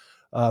different.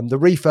 The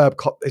refurb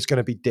is going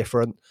to be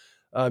different.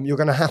 You're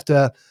going to have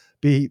to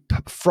be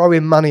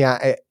throwing money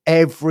at it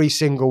every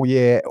single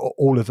year,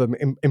 all of them,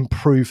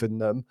 improving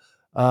them.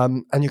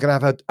 And you're going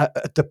to have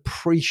a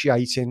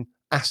depreciating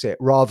asset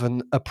rather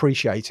than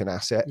appreciating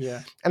asset.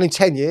 Yeah. And in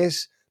 10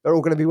 years, they're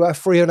all going to be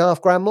worth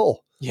 $3,500 more.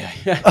 Yeah.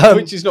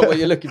 Which is not what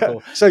you're looking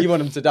for. So you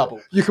want them to double.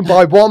 You can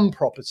buy one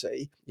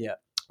property. Yeah.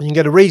 You can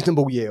get a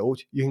reasonable yield.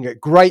 You can get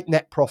great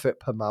net profit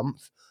per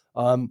month.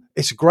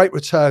 It's a great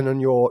return on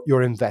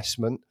your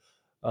investment.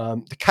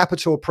 The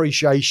capital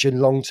appreciation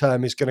long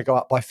term is going to go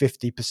up by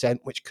 50%,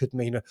 which could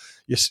mean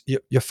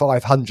you're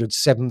 500,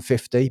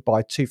 750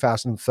 by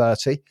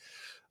 2030.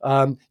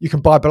 You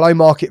can buy below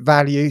market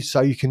value, so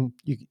you can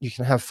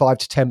have 5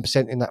 to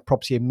 10% in that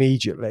property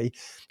immediately.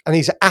 And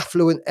these are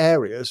affluent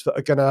areas that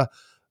are going to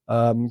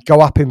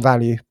go up in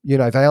value. You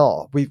know, they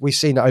are. We've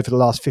seen it over the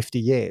last 50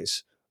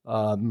 years.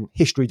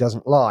 History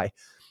doesn't lie.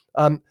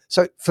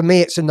 So for me,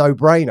 it's a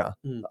no-brainer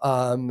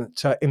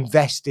to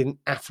invest in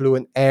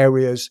affluent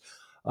areas.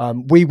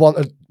 We want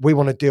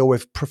to deal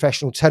with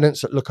professional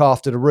tenants that look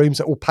after the rooms,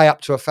 that will pay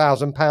up to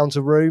 £1,000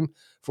 a room.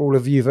 For all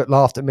of you that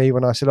laughed at me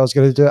when I said I was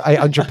going to do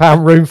an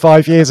 £800 room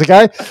 5 years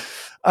ago.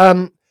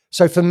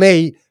 So for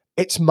me,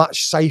 it's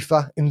much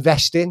safer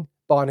investing,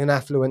 buying in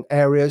affluent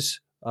areas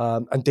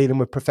and dealing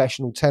with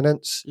professional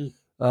tenants.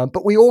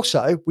 But we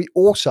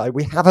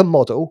have a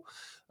model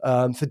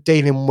for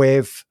dealing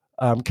with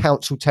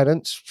council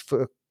tenants,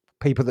 for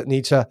people that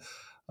need to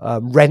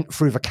rent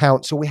through the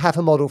council. We have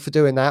a model for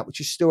doing that, which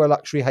is still a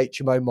luxury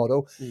HMO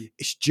model.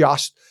 It's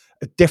just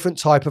a different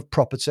type of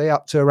property,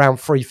 up to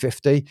around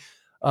 350,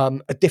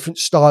 a different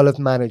style of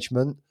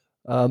management.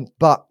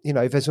 But you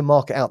know, there's a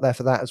market out there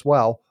for that as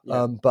well.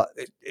 But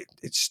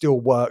it still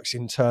works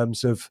in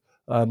terms of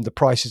the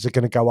prices are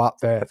going to go up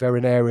there. They're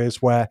in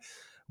areas where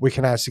we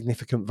can add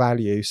significant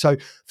value. So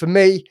for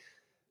me,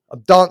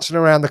 I'm dancing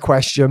around the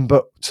question,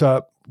 but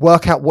to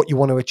work out what you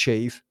want to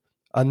achieve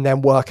and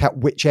then work out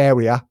which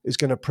area is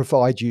going to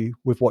provide you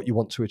with what you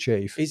want to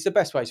achieve. It's the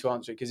best way to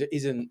answer it, because it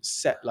isn't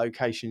set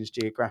locations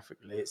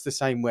geographically. It's the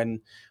same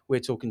when we're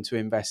talking to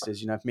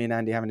investors. You know, if me and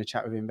Andy having a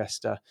chat with an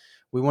investor,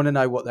 we want to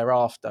know what they're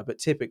after. But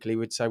typically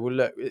we'd say, well,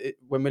 look,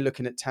 when we're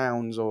looking at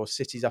towns or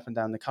cities up and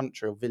down the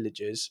country or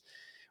villages,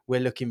 we're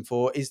looking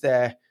for, is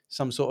there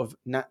some sort of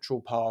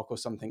natural park or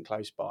something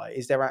close by?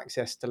 Is there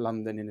access to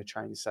London in a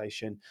train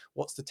station?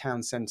 What's the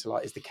town centre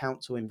like? Is the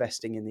council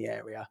investing in the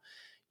area?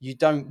 You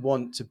don't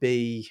want to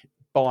be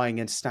buying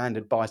a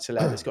standard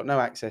buy-to-let that's got no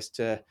access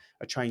to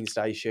a train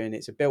station.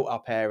 It's a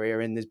built-up area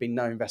and there's been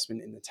no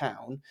investment in the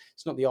town.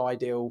 It's not the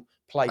ideal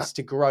place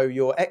to grow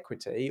your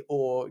equity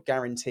or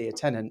guarantee a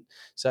tenant.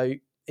 So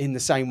in the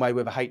same way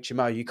with a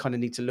HMO, you kind of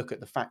need to look at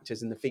the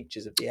factors and the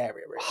features of the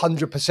area. Really.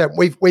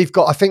 100%. We've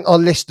got, I think our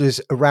list is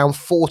around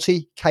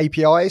 40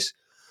 KPIs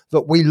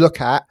that we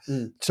look at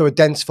to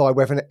identify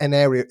whether an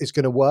area is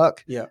going to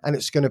work and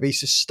it's going to be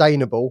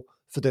sustainable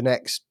for the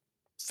next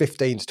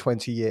 15 to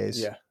 20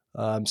 years.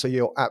 So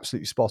you're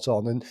absolutely spot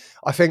on. And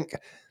I think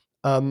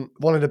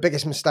one of the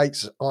biggest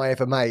mistakes I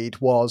ever made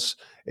was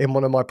in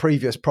one of my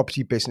previous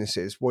property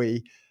businesses.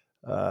 We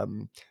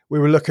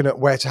were looking at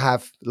where to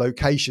have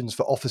locations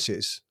for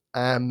offices,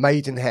 and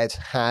Maidenhead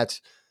had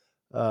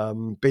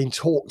been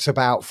talked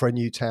about for a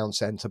new town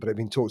centre, but it had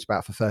been talked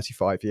about for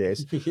 35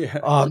 years.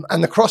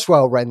 And the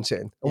Crosswell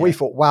renting. And we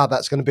thought, wow,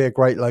 that's going to be a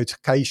great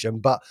location.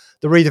 But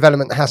the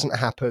redevelopment hasn't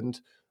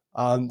happened.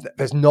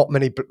 There's not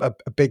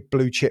a big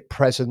blue chip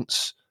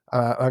presence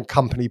and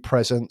company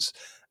presence.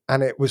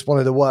 And it was one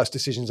of the worst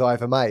decisions I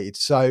ever made.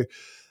 So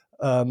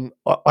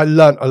I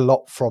learned a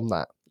lot from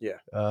that.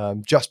 Yeah.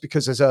 Just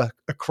because there's a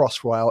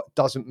crossrail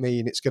doesn't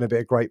mean it's going to be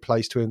a great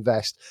place to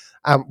invest.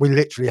 And we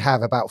literally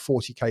have about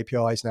 40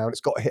 KPIs now, and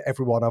it's got to hit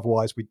everyone.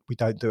 Otherwise, we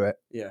don't do it.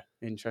 Yeah.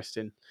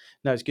 Interesting.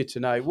 No, it's good to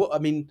know. What I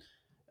mean,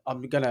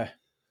 I'm going to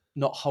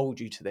not hold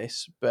you to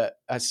this, but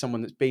as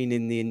someone that's been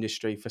in the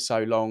industry for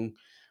so long,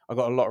 I've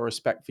got a lot of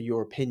respect for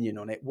your opinion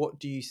on it. What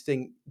do you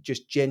think,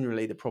 just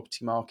generally, the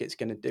property market's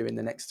going to do in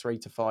the next 3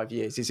 to 5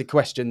 years? It's a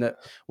question that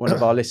one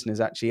of our listeners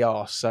actually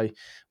asked. So,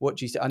 what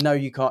do you? I know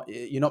you can't.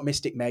 You're not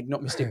Mystic Meg,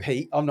 not Mystic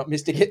Pete. I'm not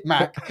Mystic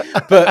Mac.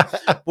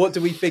 But what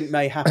do we think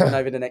may happen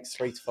over the next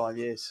 3 to 5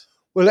 years?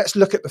 Well, let's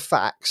look at the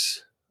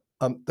facts.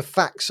 The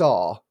facts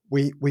are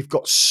we've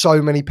got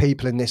so many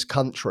people in this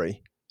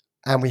country,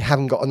 and we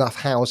haven't got enough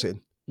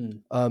housing.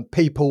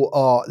 People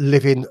are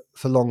living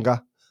for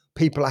longer.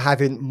 People are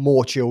having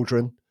more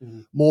children.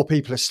 More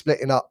people are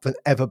splitting up than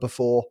ever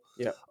before.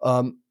 Yeah.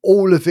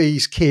 All of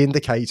these key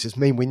indicators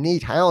mean we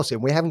need housing.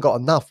 We haven't got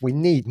enough. We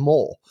need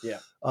more. Yeah.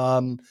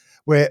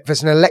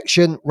 There's an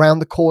election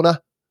round the corner.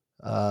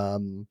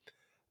 And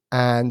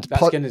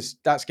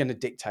that's gonna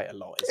dictate a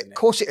lot, isn't it? Of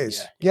course it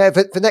is. Yeah.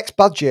 The next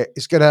budget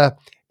is gonna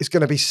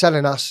be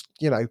selling us.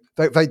 They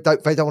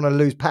don't want to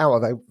lose power.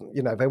 They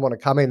want to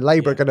come in.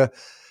 Labour are gonna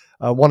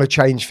want to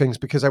change things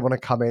because they want to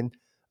come in.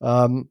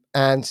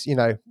 And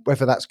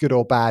whether that's good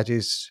or bad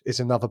is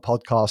another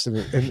podcast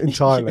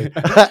entirely.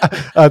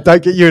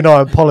 Don't get you and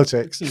I on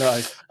politics.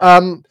 No.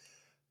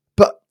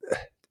 But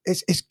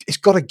it's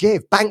got to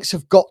give. Banks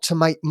have got to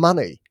make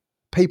money.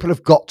 People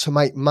have got to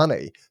make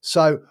money.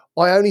 So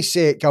I only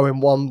see it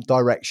going one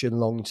direction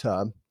long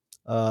term.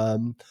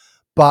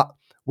 But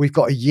we've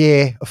got a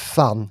year of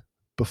fun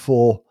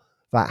before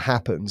that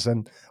happens.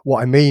 And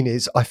what I mean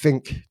is, I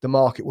think the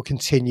market will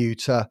continue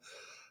to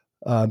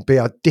be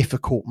a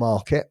difficult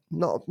market,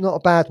 not a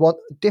bad one,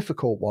 a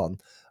difficult one.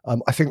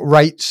 I think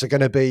rates are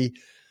going to be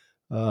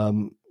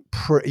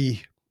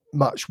pretty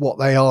much what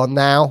they are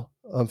now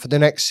for the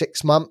next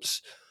 6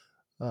 months.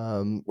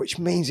 Which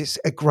means it's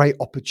a great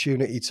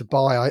opportunity to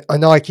buy. I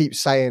know I keep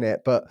saying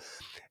it, but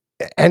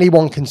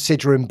anyone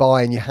considering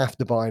buying, you have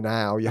to buy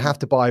now. You have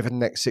to buy over the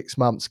next 6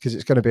 months because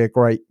it's going to be a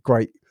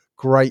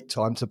great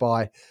time to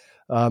buy.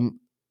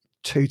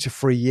 2 to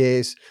 3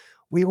 years,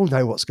 we all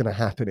know what's going to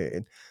happen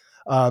in.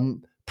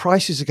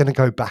 Prices are going to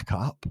go back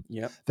up.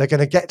 Yep. They're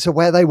going to get to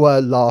where they were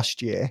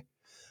last year.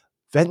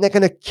 Then they're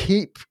going to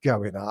keep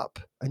going up,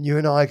 and you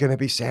and I are going to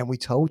be saying, "We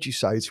told you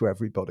so" to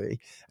everybody,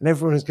 and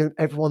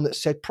everyone that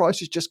said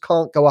prices just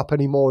can't go up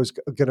anymore is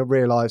going to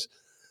realise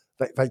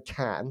that they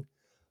can.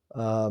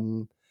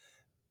 And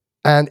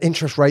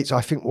interest rates,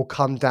 I think, will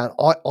come down.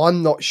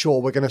 I'm not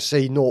sure we're going to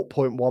see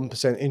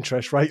 0.1%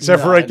 interest rates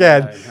ever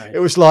again. No. It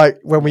was like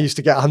when we used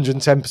to get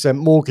 110%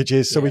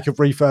 mortgages, so we could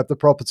refurb the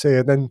property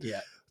and then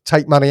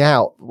take money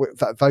out.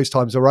 Those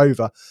times are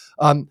over.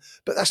 But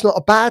that's not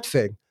a bad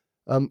thing.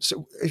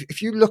 So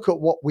if you look at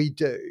what we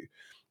do,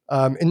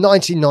 in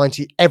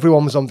 1990,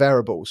 everyone was on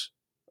variables.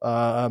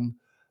 The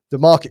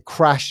market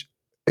crashed.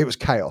 It was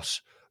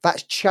chaos.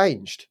 That's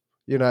changed.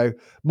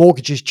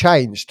 Mortgages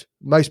changed.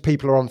 Most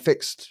people are on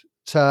fixed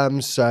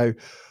terms. So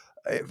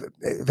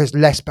there's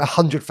less,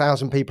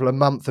 100,000 people a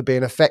month are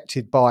being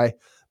affected by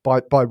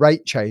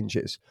rate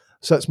changes.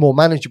 So it's more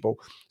manageable.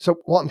 So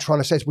what I'm trying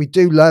to say is we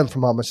do learn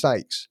from our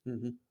mistakes.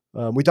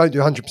 Mm-hmm. We don't do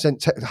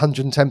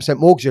 110%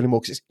 mortgage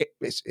anymore because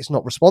it's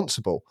not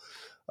responsible.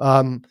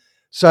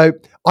 So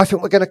I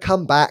think we're going to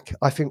come back.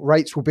 I think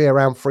rates will be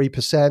around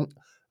 3%.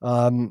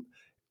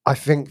 I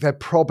think there'll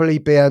probably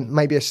be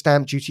maybe a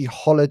stamp duty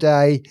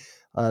holiday.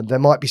 There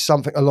might be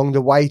something along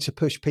the way to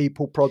push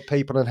people, prod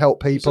people, and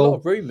help people. There's a lot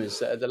of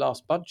rumours at the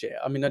last budget.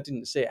 I mean, I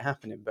didn't see it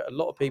happening, but a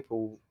lot of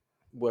people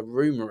were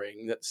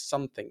rumouring that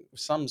some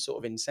sort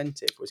of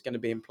incentive was going to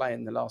be in play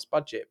in the last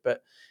budget,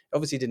 but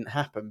obviously didn't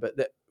happen. But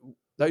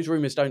those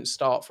rumours don't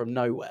start from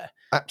nowhere.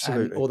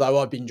 Absolutely. And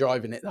although I've been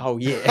driving it the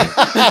whole year,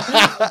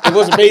 it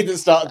wasn't me that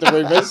started the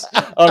rumours.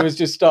 I was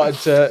just starting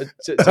to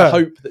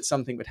hope that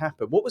something would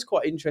happen. What was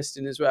quite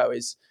interesting as well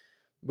is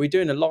we're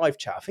doing a live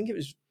chat. I think it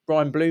was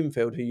Brian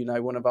Bloomfield, who,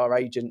 one of our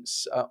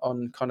agents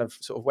on kind of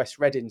sort of West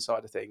Reading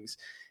side of things.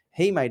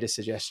 He made a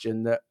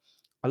suggestion that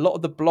a lot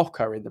of the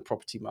blocker in the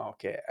property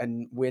market,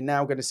 and we're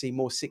now going to see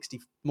more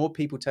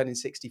people turning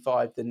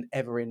 65 than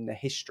ever in the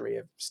history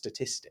of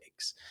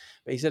statistics.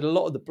 But he said a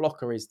lot of the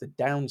blocker is the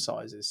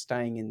downsizers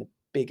staying in the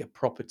bigger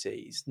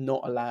properties,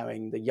 not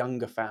allowing the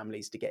younger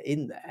families to get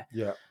in there.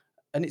 Yeah.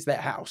 And it's their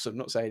house. I'm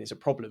not saying it's a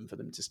problem for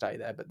them to stay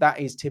there, but that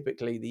is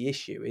typically the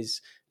issue,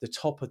 is the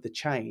top of the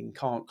chain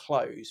can't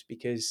close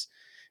because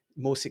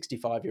more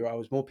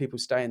 65-year-olds, more people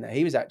staying there.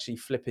 He was actually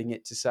flipping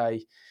it to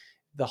say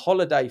the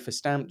holiday for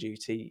stamp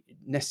duty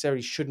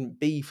necessarily shouldn't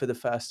be for the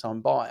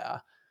first-time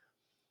buyer,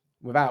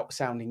 without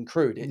sounding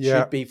crude. It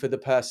should be for the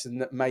person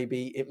that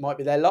maybe it might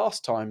be their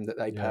last time that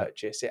they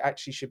purchase. It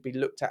actually should be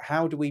looked at,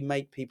 how do we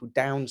make people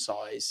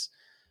downsize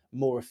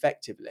more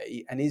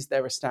effectively? And is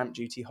there a stamp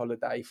duty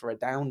holiday for a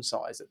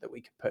downsizer that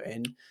we could put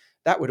in?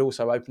 That would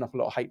also open up a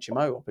lot of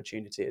HMO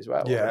opportunity as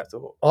well, I would have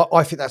thought.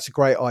 I think that's a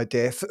great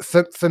idea.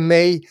 For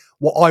me,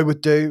 what I would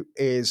do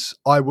is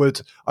I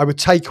would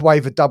take away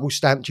the double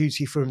stamp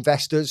duty for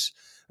investors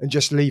and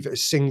just leave it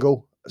as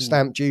single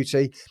stamp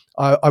duty.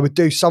 I would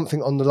do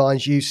something on the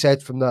lines you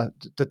said from the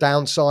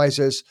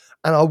downsizers,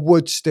 and I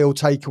would still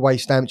take away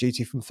stamp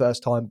duty from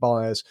first time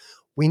buyers.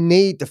 We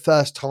need the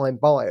first time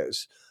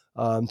buyers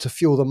to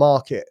fuel the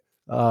market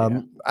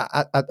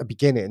at the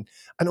beginning,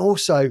 and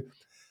also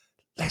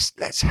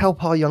let's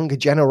help our younger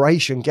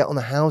generation get on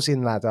the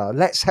housing ladder.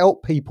 Let's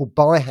help people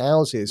buy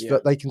houses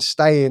that they can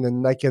stay in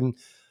and they can,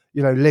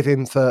 live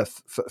in for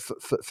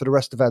the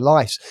rest of their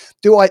lives.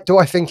 Do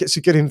I think it's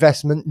a good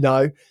investment?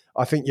 No,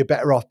 I think you're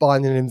better off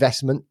buying an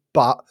investment,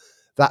 but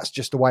that's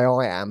just the way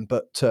I am.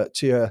 But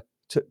to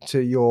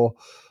your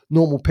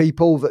normal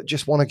people that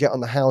just want to get on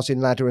the housing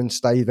ladder and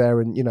stay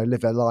there and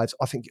live their lives,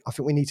 I think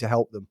we need to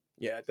help them.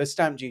 Yeah, the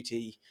stamp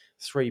duty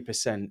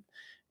 3%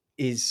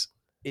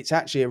 it's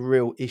actually a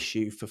real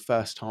issue for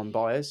first-time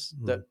buyers.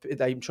 That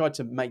they tried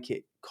to make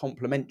it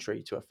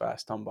complementary to a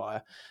first-time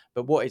buyer,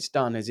 but what it's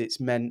done is it's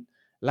meant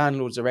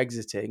landlords are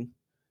exiting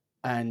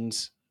and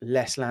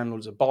less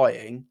landlords are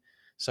buying.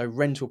 So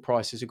rental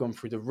prices have gone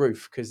through the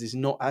roof because there's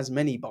not as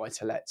many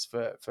buy-to-lets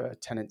for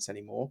tenants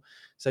anymore.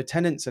 So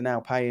tenants are now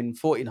paying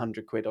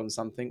 1,400 quid on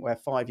something where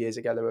 5 years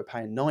ago they were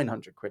paying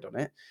 900 quid on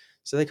it.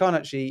 So they can't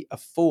actually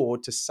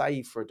afford to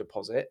save for a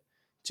deposit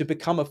to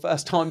become a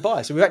first-time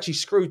buyer. So we've actually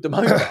screwed them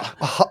over.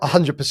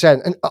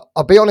 100%. And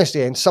I'll be honest,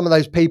 Ian, some of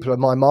those people are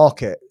my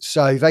market.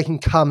 So they can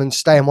come and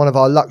stay in one of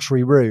our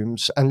luxury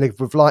rooms and live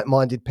with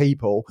like-minded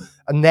people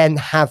and then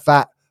have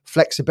that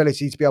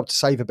flexibility to be able to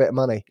save a bit of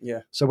money. Yeah.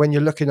 So when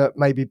you're looking at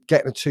maybe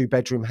getting a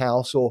 2-bedroom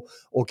house or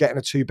getting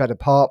a 2-bed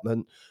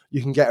apartment,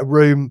 you can get a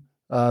room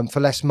for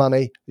less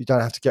money. You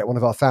don't have to get one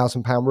of our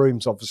 £1,000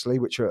 rooms, obviously,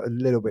 which are a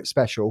little bit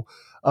special.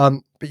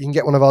 But you can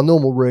get one of our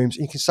normal rooms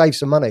and you can save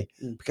some money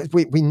because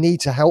we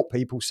need to help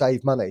people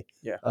save money.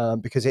 Yeah.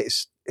 Because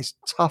it's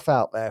tough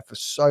out there for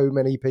so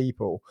many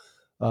people.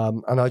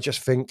 And I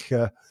just think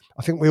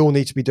we all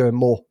need to be doing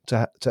more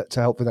to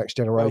help the next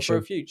generation.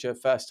 Well, for a future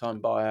first-time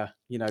buyer,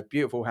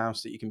 beautiful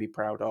house that you can be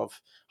proud of,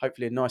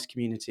 hopefully a nice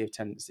community of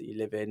tenants that you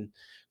live in,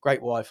 great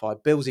Wi-Fi,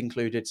 bills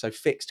included, so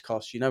fixed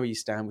costs, where you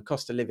stand. With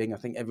cost of living, I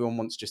think everyone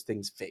wants just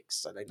things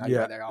fixed so they know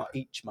where they are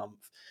each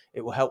month.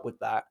 It will help with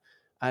that.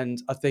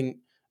 And I think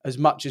as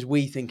much as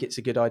we think it's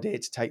a good idea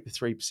to take the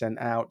 3%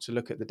 out, to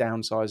look at the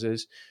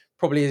downsizers,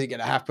 probably isn't going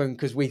to happen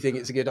because we think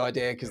it's a good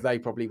idea because they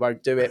probably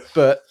won't do it.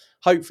 But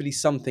hopefully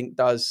something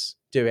does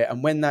do it.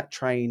 And when that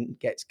train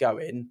gets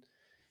going,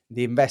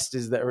 the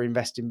investors that are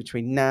investing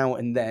between now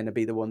and then will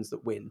be the ones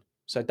that win.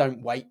 So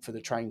don't wait for the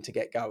train to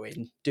get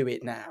going. Do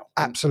it now.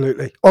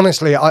 Absolutely.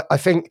 Honestly, I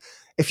think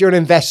if you're an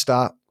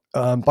investor,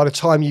 by the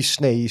time you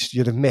sneeze,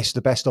 you'd have missed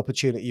the best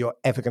opportunity you're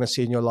ever going to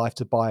see in your life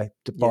to buy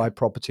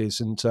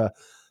properties and to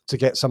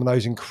get some of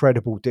those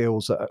incredible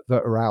deals that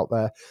are out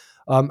there.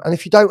 And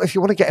if you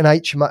want to get an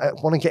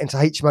HMO, want to get into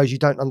HMOs, you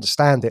don't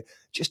understand it,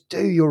 just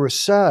do your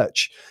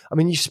research. I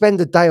mean, you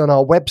spend a day on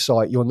our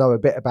website, you'll know a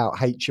bit about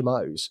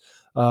HMOs.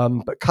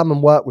 But come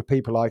and work with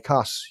people like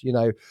us.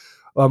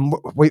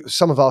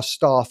 Some of our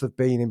staff have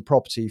been in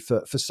property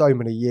for so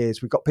many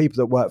years. We've got people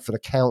that work for the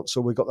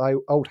council. We've got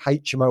the old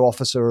HMO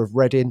officer of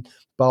Reading,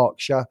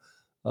 Berkshire.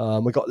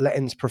 We've got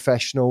lettings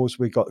professionals.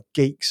 We've got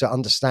geeks that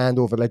understand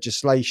all the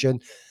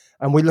legislation.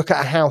 And we look at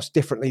a house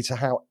differently to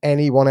how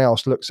anyone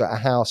else looks at a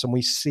house, and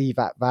we see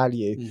that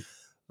value.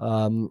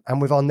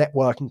 And with our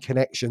networking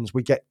connections,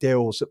 we get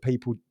deals that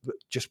people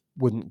just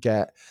wouldn't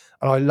get.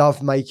 And I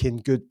love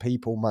making good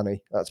people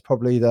money. That's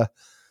probably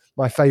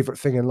my favorite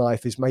thing in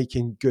life, is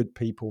making good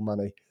people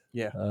money.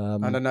 Yeah.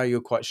 And I know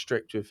you're quite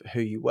strict with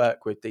who you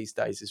work with these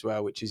days as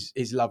well, which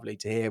is lovely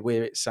to hear.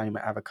 We're the same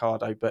at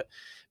Avocado, but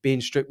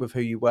being strict with who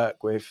you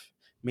work with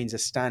means a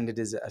standard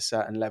is at a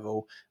certain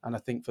level. And I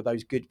think for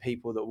those good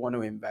people that want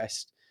to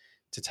invest,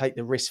 to take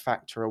the risk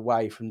factor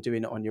away from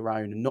doing it on your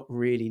own and not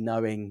really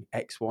knowing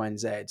X, Y, and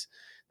Z,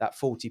 that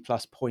 40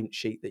 plus point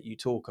sheet that you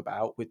talk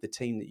about with the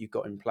team that you've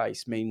got in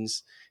place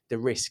means the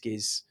risk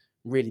is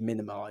really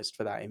minimized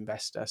for that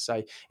investor.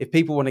 So if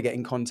people want to get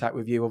in contact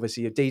with you,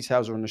 obviously your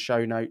details are on the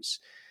show notes.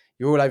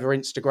 You're all over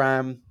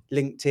Instagram,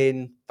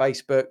 LinkedIn,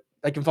 Facebook.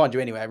 They can find you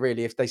anywhere,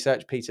 really, if they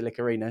search Peter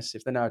Licourinos,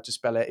 if they know how to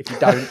spell it. If you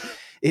don't,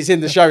 it's in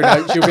the show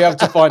notes. You'll be able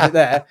to find it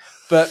there.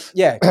 But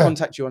yeah,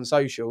 contact you on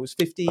socials.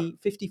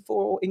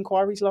 54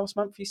 inquiries last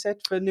month, you said,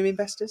 for new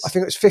investors? I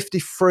think it was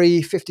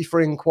 53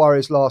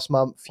 inquiries last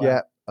month.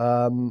 Wow.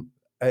 Yeah.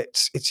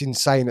 It's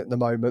insane at the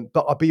moment.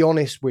 But I'll be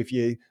honest with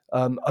you,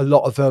 a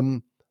lot of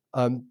them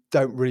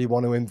don't really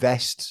want to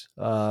invest.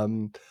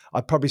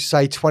 I'd probably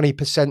say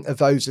 20% of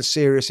those are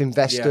serious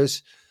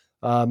investors.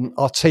 Yeah.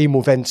 Our team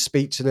will then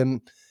speak to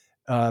them.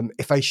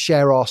 If they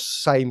share our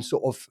same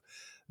sort of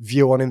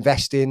view on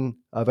investing,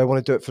 they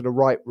want to do it for the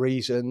right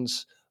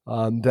reasons.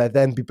 They'll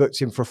then be booked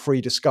in for a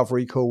free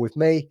discovery call with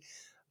me.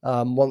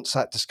 Once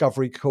that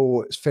discovery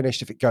call is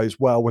finished, if it goes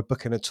well, we're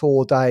booking a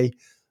tour day.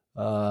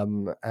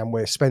 and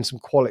we're spending some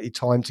quality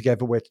time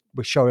together. We're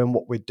showing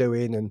what we're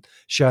doing and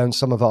showing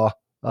some of our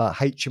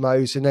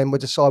HMOs, and then we'll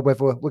decide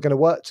whether we're going to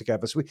work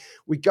together. So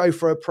we go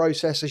through a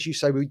process, as you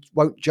say. We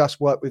won't just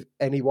work with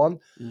anyone.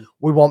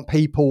 We want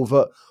people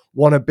that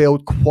want to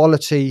build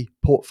quality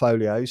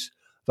portfolios.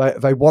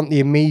 They want the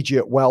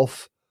immediate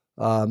wealth,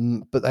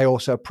 but they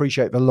also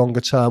appreciate the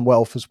longer term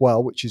wealth as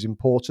well, which is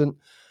important.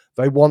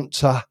 They want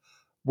to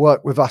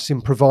work with us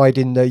in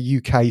providing the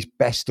UK's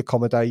best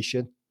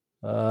accommodation,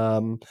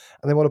 and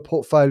they want a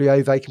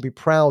portfolio they can be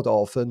proud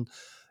of. And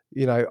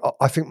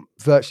I think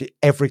virtually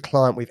every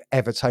client we've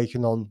ever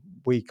taken on,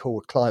 we call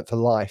a client for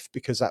life,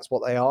 because that's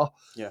what they are.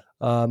 Yeah.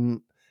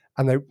 And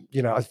they,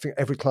 I think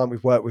every client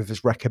we've worked with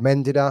has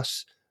recommended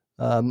us,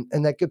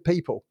 and they're good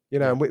people,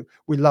 and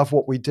we love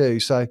what we do.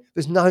 So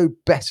there's no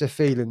better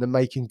feeling than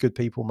making good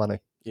people money.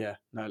 Yeah,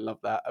 no, I love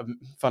that.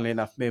 Funnily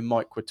enough, me and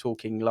Mike were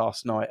talking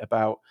last night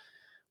about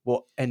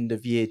what end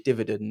of year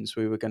dividends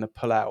we were going to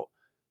pull out.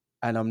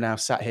 And I'm now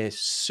sat here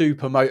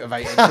super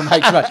motivated from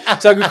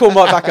HMO. So I can call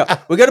Mike back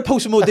up. We're going to pull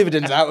some more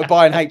dividends out. We're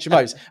buying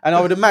HMOs. And I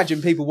would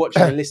imagine people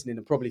watching and listening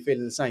are probably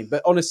feeling the same.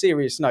 But on a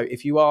serious note,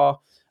 if you are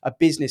a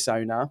business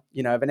owner,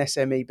 of an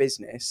SME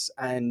business,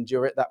 and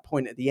you're at that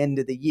point at the end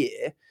of the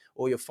year,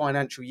 or your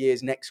financial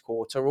year's next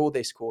quarter or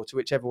this quarter,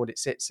 whichever one it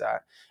sits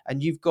at,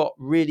 and you've got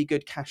really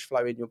good cash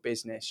flow in your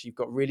business, you've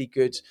got really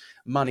good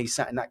money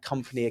sat in that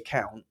company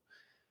account,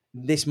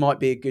 this might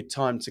be a good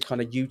time to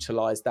kind of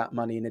utilize that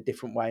money in a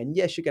different way. And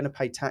yes, you're going to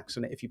pay tax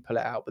on it if you pull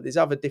it out, but there's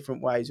other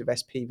different ways of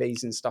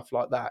SPVs and stuff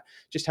like that.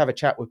 Just have a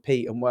chat with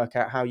Pete and work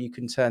out how you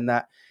can turn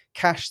that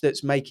cash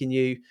that's making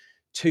you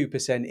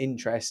 2%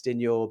 interest in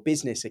your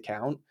business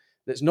account,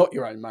 that's not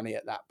your own money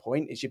at that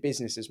point, it's your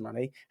business's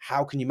money.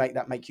 How can you make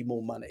that make you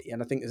more money?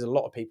 And I think there's a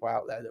lot of people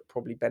out there that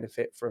probably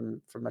benefit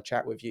from a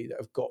chat with you that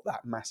have got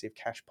that massive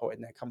cash pot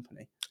in their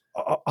company.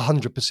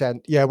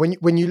 100%. Yeah.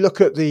 When you look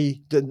at the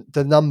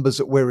numbers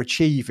that we're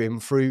achieving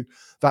through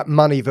that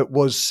money that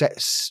was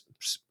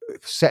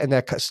sitting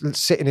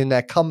in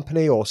their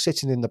company or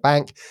sitting in the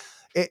bank,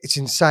 it's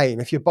insane.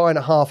 If you're buying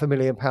a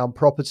 £500,000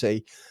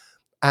 property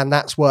and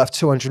that's worth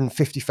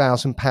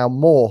 £250,000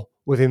 more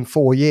within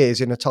 4 years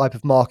in a type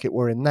of market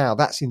we're in now,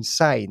 that's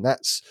insane.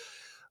 That's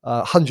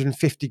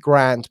 150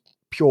 grand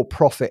pure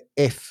profit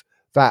if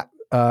that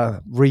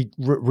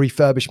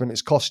refurbishment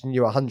is costing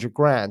you 100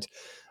 grand.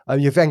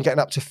 You're then getting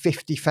up to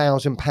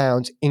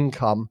 £50,000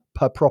 income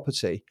per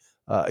property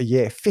a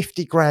year.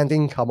 50 grand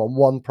income on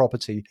one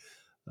property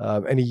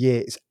in a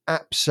year is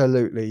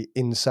absolutely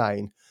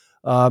insane.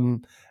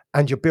 And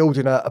you're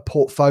building a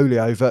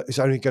portfolio that is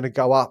only going to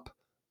go up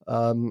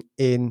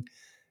in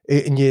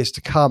years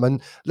to come.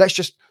 And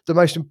the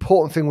most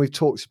important thing we've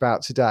talked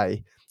about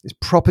today is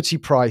property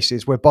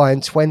prices. We're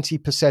buying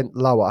 20%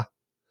 lower.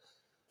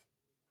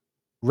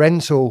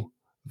 Rental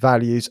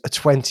values are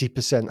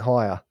 20%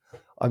 higher.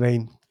 I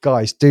mean,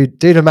 guys, do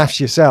the maths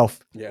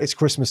yourself. Yeah. It's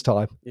Christmas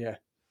time. Yeah.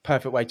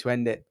 Perfect way to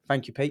end it.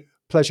 Thank you, Pete.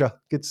 Pleasure.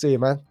 Good to see you,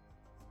 man.